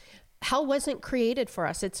 Hell wasn't created for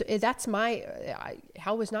us.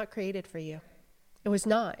 Hell was not created for you. It was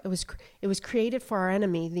not. It was created for our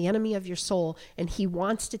enemy, the enemy of your soul, and he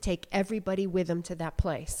wants to take everybody with him to that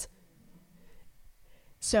place.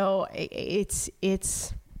 So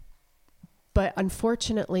but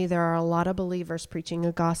unfortunately there are a lot of believers preaching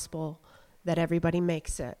a gospel that everybody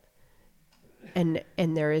makes it, and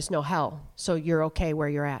there is no hell. So you're okay where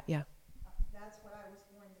you're at, yeah. That's what I was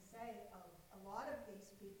going to say. A lot of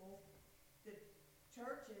these people, the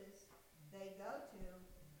churches they go to,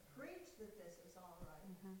 preach that this is all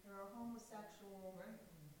right. There are homosexual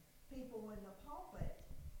people in the pulpit,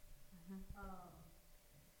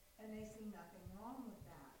 and they see nothing wrong with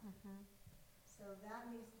that. So that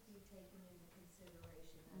needs to be taken into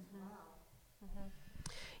consideration as well.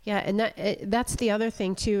 Yeah, and that's the other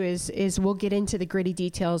thing too is we'll get into the gritty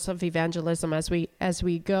details of evangelism as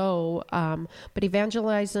we go. But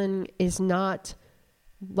evangelizing is not,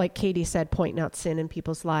 like Katie said, pointing out sin in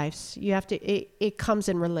people's lives. You have to. It comes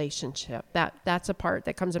in relationship. That's a part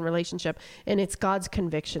that comes in relationship, and it's God's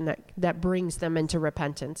conviction that brings them into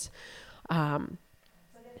repentance. But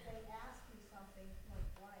if they ask you something point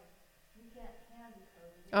blank, you can't candy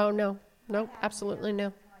coat it. Oh no, absolutely no.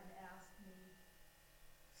 Trying to ask me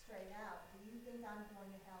straight out, do you think I'm going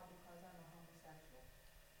to hell because I'm a homosexual?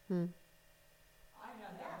 I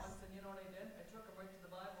had that once, and you know what I did? I took them right to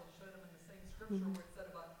the Bible and showed them in the same scripture where it said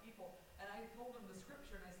about people. And I told them the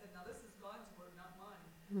scripture, and I said, now this is God's word, not mine.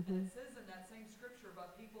 And it says in that same scripture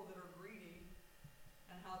about people that are greedy,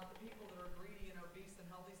 and how the people that are greedy and obese, and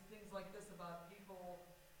how these things like this about people.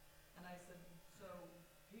 And I said, so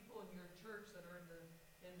people in your church that are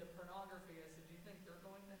into pornography, I said, do you think they're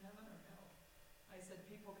going to heaven or hell? I said,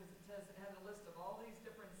 people, because it had a list of all these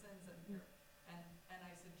different sins in here. And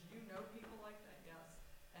I said, do you know people like that? Yes.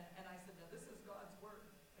 And I said, now this is God's word.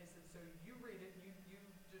 I said, so you read it, you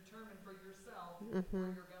determine for yourself where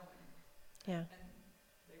you're going. Yeah. And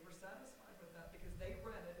they were satisfied with that because they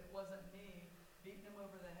read it. It wasn't me beating them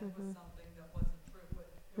over the head with something that wasn't true. But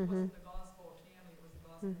it wasn't the gospel of Tammy, it was the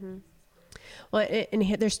gospel of Jesus Christ. Well, and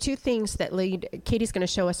there's two things that lead. Katie's going to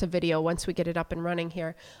show us a video once we get it up and running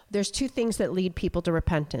here. There's two things that lead people to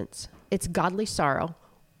repentance. It's godly sorrow,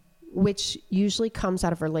 which usually comes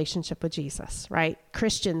out of relationship with Jesus, right?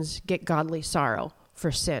 Christians get godly sorrow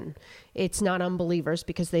for sin. It's not unbelievers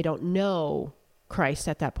because they don't know Christ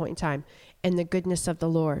at that point in time and the goodness of the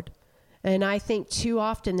Lord. And I think too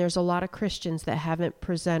often there's a lot of Christians that haven't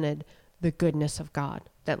presented the goodness of God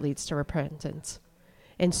that leads to repentance.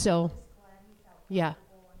 And so, yeah,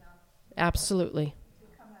 absolutely.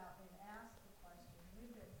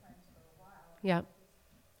 Yep.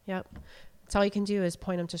 Yep. That's all you can do is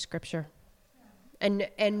point them to Scripture.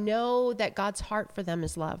 And know that God's heart for them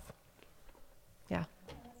is love. Yeah.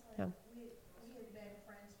 Yeah. We had been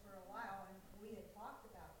friends for a while, and we had talked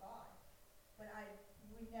about God, but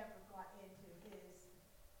we never got into his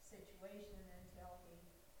situation until he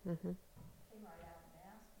came right out and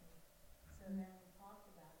asked me. So then we talked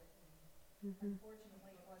about it, and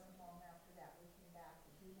unfortunately, it wasn't long after that we came back to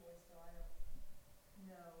Du Bois, so I don't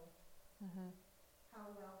know how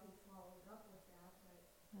well he followed up with that, but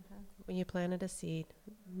When you planted a seed,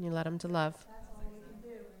 you led them to love. that's all we can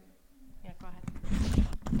do. Yeah, go ahead.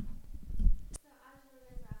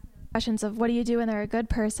 Questions of what do you do when they're a good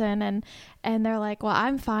person, and they're like, well,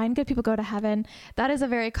 I'm fine, good people go to heaven. That is a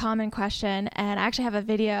very common question, and I actually have a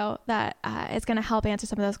video that is going to help answer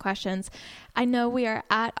some of those questions. I know we are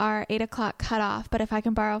at our 8:00 cutoff, but if I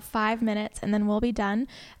can borrow 5 minutes and then we'll be done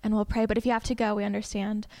and we'll pray. But if you have to go, we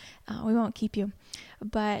understand. We won't keep you.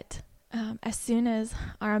 But as soon as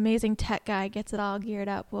our amazing tech guy gets it all geared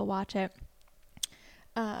up, we'll watch it.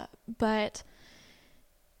 But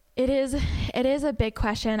it is a big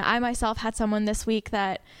question. I myself had someone this week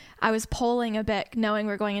that I was polling a bit, knowing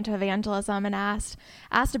we're going into evangelism, and asked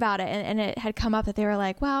about it, and it had come up that they were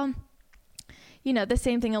like, well, the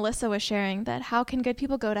same thing Alyssa was sharing, that how can good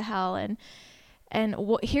people go to hell? And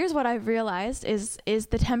here's what I've realized is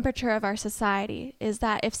the temperature of our society is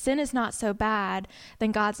that if sin is not so bad,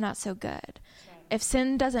 then God's not so good. If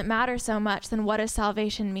sin doesn't matter so much, then what does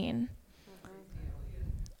salvation mean?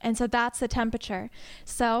 And so that's the temperature.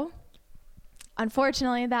 So,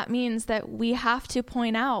 unfortunately, that means that we have to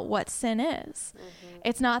point out what sin is.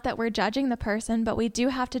 It's not that we're judging the person, but we do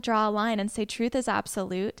have to draw a line and say truth is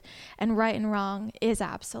absolute and right and wrong is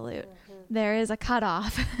absolute. There is a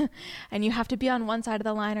cutoff, and you have to be on one side of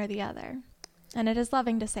the line or the other. And it is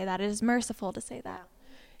loving to say that. It is merciful to say that.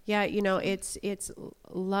 Yeah, it's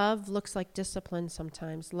love looks like discipline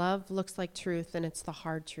sometimes. Love looks like truth, and it's the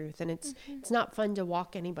hard truth, and it's not fun to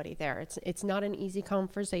walk anybody there. It's not an easy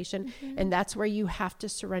conversation, and that's where you have to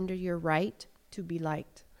surrender your right to be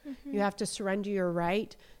liked. You have to surrender your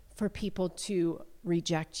right for people to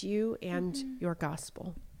reject you and your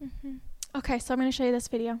gospel. Okay, so I'm going to show you this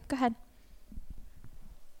video. Go ahead.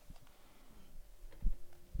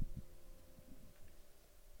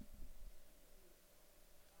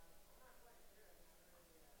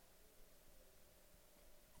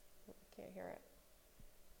 Can't hear it.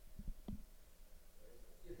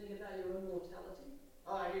 You think about your own mortality?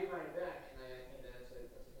 Oh, I do quite a bit, and I think that's a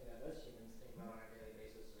thing that most humans think about on a daily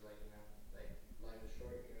basis. Is like life is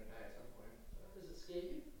short, you're gonna die at some point. So. Does it scare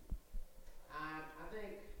you? I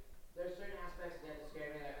think there's certain aspects that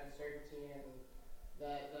scare me, like uncertainty and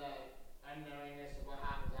the unknowingness of what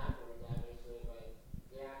happens afterwards. Obviously, but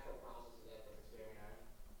the actual process of death doesn't scare me now.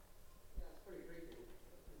 Yeah, it's pretty creepy.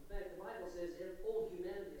 In fact, the Bible says all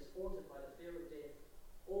humanity is haunted by the fear of death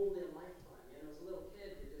all their lifetime. As a little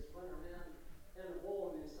kid, you just run around having a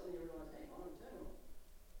ball, and then suddenly you realize, hang on, I'm terminal.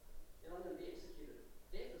 I'm going to be executed.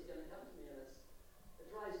 Death is going to come to me, and it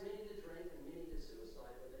drives many to drink and many to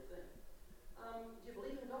suicide with their thing. Do you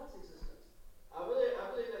believe in God's existence? I believe that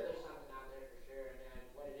there's something out there for sure. I mean,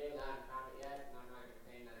 what it is, I haven't found it yet, and I'm not going to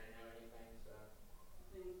claim that I know anything. So,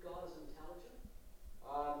 You think God is intelligent?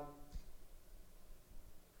 I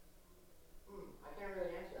can't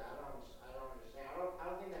really answer that. I don't understand. I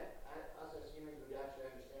don't think that us as humans would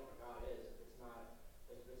actually understand what God is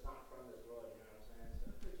if it's not from this world. You know what I'm saying?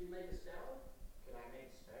 So, Could you make a sparrow? could I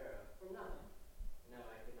make a sparrow? From nothing. No,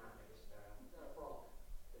 I could not make a sparrow. A frog.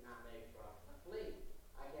 Could not make a frog. A flea.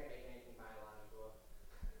 I can't make anything biological.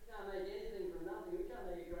 You can't make anything from nothing. We can't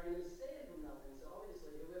make a grain of sand from nothing. So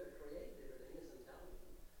obviously whoever created everything is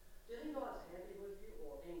intelligent. Do you think God's happy with you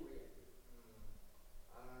or angry at you?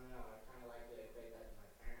 I don't know. I kind of like to equate that to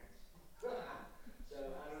my parents. So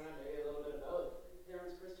I don't know. Maybe a little bit of both. Are your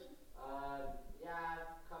parents Christian? Yeah,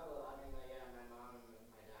 a couple. I mean, like, yeah, my mom and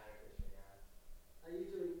my dad are Christian. Yeah. Are you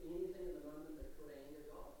doing anything at the moment that could anger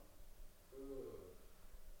God? Ooh.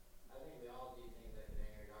 I think we all do things that could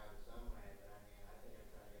anger God in some way, but I mean, I think I'm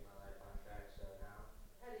trying to get my life on track. So now,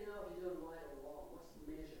 How do you know if you're doing right or wrong? What's the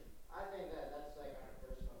measure? I think that that's like on a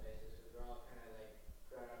personal basis because we're all kind of like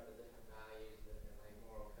grown up with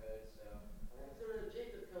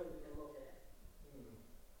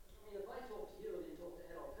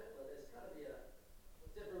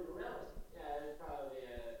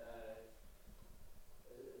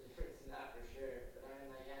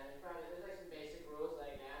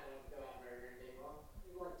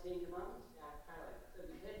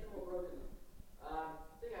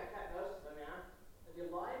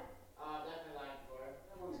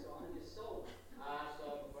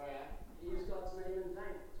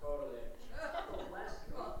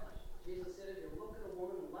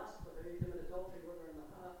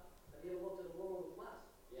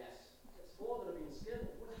 4 that have been skilled.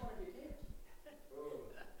 Which one have you kept? Ooh.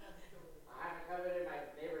 I haven't coveted my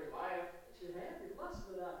neighbor's wife. You have. You're blessed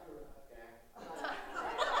with that, Drew. Okay.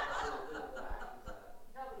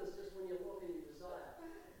 Covet is just when you look and you desire.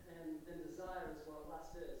 And desire is what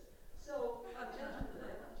lust is. So, I'm judging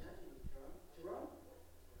today. I'm not judging you, Jerome.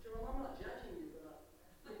 Jerome, I'm not judging you, but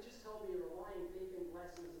you just told me you're a lying, thieving,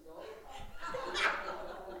 blasphemous adulterer. He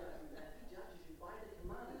judges you by the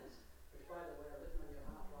commandments, which, by the way, are written on your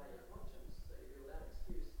heart by your conscience, so you do without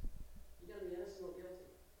excuse. You're going to be innocent or guilty.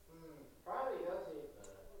 Probably guilty, but...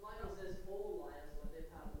 The Bible says all liars will their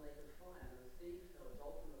part in the lake of fire. No thief, no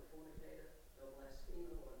adulterer, no fornicator, no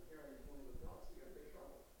blasphemer, or impure in the kingdom of God. So you're in big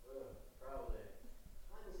trouble. Probably. The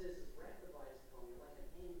Bible says his wrath abides upon you like an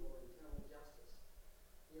angel of eternal justice.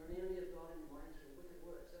 You're an enemy of God in your mind through wicked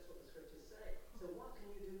works. That's what the scriptures say. So what can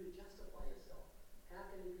you do to justify yourself? How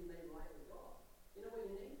can you be made right with God? You know what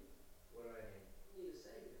you need? What do I need? You need a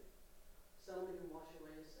Savior. Someone who can wash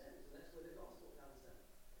away your sins. And that's where the gospel comes in.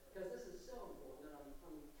 Because this is so important, and I'm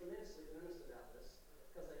tremendously earnest about this,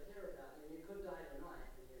 because I care about you, and you could die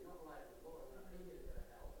tonight, and you're not right with the Lord, and I think you're going to go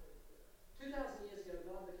to hell. 2,000 years ago,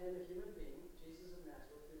 God became a human being, Jesus of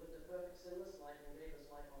Nazareth, who lived a perfect sinless life and gave his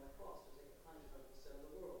life on the cross to take the punishment of the sin of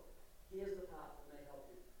the world. Here's the part that may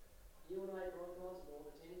help you. You and I broke God's law,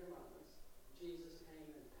 the 10 Commandments. Jesus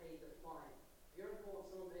came and paid the fine. If you're in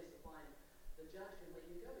court, someone pays the fine, the judge can let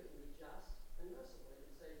you go. He can be just and merciful. He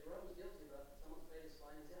can say, Jerome's guilty, but someone's paid his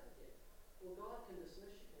fine, he's out of here. Well, God can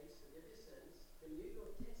dismiss your case, forgive your sins, renew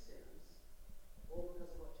your debt sentence, all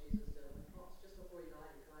because of what Jesus did on the cross. Just before he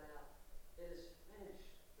died, he cried out, it is finished.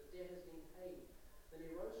 The debt has been paid. Then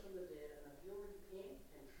he rose from the dead, and if you'll repent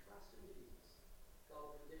and trust in Jesus,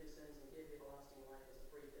 God will forgive your sins and give you everlasting life as a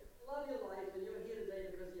free gift. Love your life, and you're here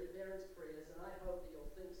today because of your parents' prayers, and I hope that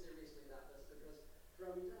you'll think seriously about this, because,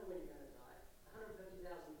 Jerome, you don't know when you're going to die. 150,000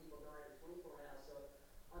 people died in 24 hours, so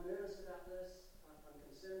I'm earnest about this. I'm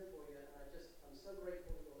concerned for you, and I'm so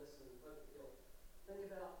grateful that you'll listen, and hope that you'll think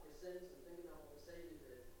about your sins and think about what the Savior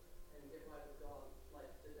did, and get right with God like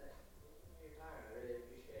today. Your time, I really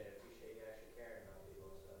appreciate it. I appreciate you actually caring about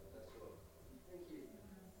people, so that's cool. Thank you.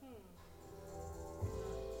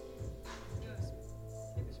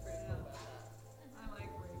 He was pretty out about that. I like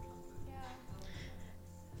where he comes from.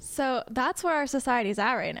 So that's where our society's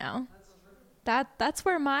at right now. That's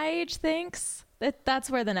where my age thinks. That's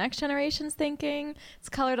where the next generation's thinking. It's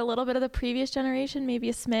colored a little bit of the previous generation, maybe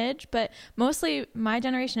a smidge, but mostly my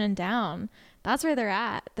generation and down. That's where they're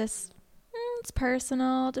at. This, it's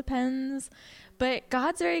personal, depends. But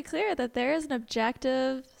God's very clear that there is an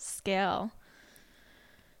objective scale.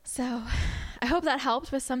 So I hope that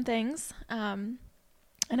helped with some things. And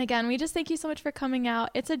again, we just thank you so much for coming out.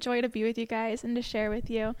 It's a joy to be with you guys and to share with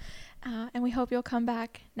you. And we hope you'll come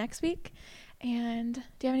back next week. And do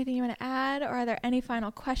you have anything you want to add, or are there any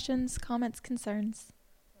final questions, comments, concerns?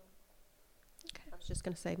 Okay. I was just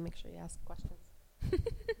going to say, make sure you ask questions.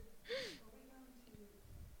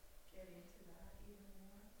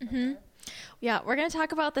 Mm-hmm. Yeah, we're going to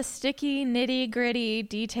talk about the sticky, nitty-gritty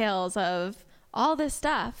details of all this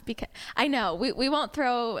stuff, because I know we won't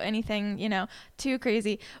throw anything, too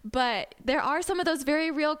crazy, but there are some of those very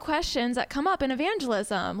real questions that come up in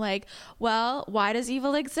evangelism, like, well, why does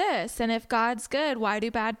evil exist? And if God's good, why do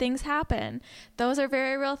bad things happen? Those are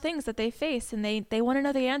very real things that they face, and they want to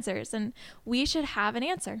know the answers, and we should have an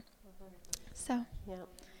answer. So, yeah.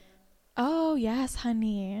 Oh, yes,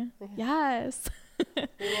 honey. Yes. We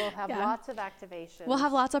will have lots of activations. We'll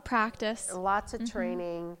have lots of practice. Lots of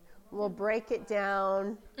training. We'll break it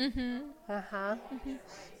down. Mm-hmm. Uh-huh. Mm-hmm.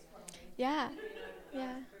 Yeah.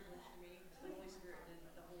 Yeah.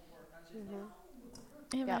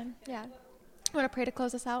 Mm-hmm. Amen. Yep. Yeah. Want to pray to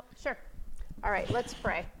close us out? Sure. All right, let's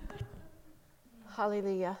pray.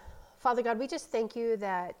 Hallelujah. Father God, we just thank you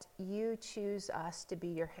that you choose us to be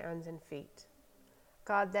your hands and feet.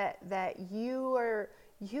 God, that you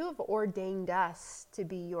have ordained us to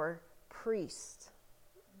be your priest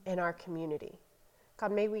in our community.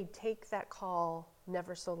 God, may we take that call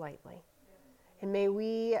never so lightly. And may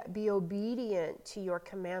we be obedient to your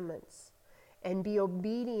commandments and be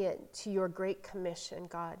obedient to your great commission,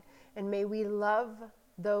 God. And may we love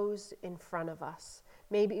those in front of us.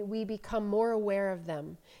 May we become more aware of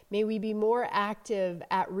them. May we be more active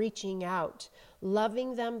at reaching out,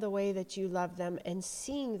 loving them the way that you love them, and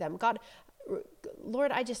seeing them. God,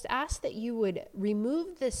 Lord, I just ask that you would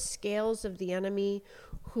remove the scales of the enemy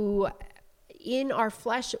who, in our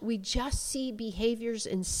flesh, we just see behaviors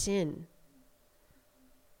in sin.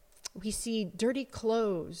 We see dirty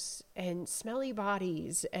clothes and smelly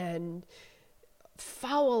bodies and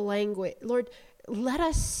foul language. Lord, let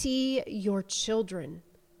us see your children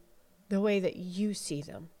the way that you see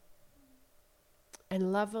them,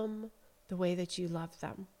 and love them the way that you love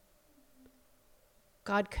them.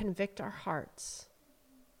 God, convict our hearts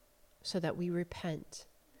so that we repent.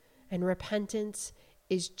 And repentance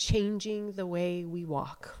is changing the way we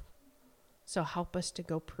walk. So help us to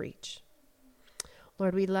go preach.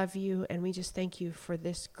 Lord, we love you, and we just thank you for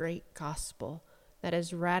this great gospel that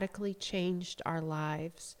has radically changed our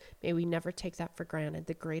lives. May we never take that for granted.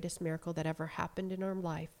 The greatest miracle that ever happened in our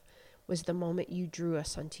life was the moment you drew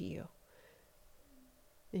us unto you.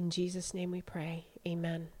 In Jesus' name we pray.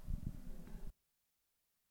 Amen.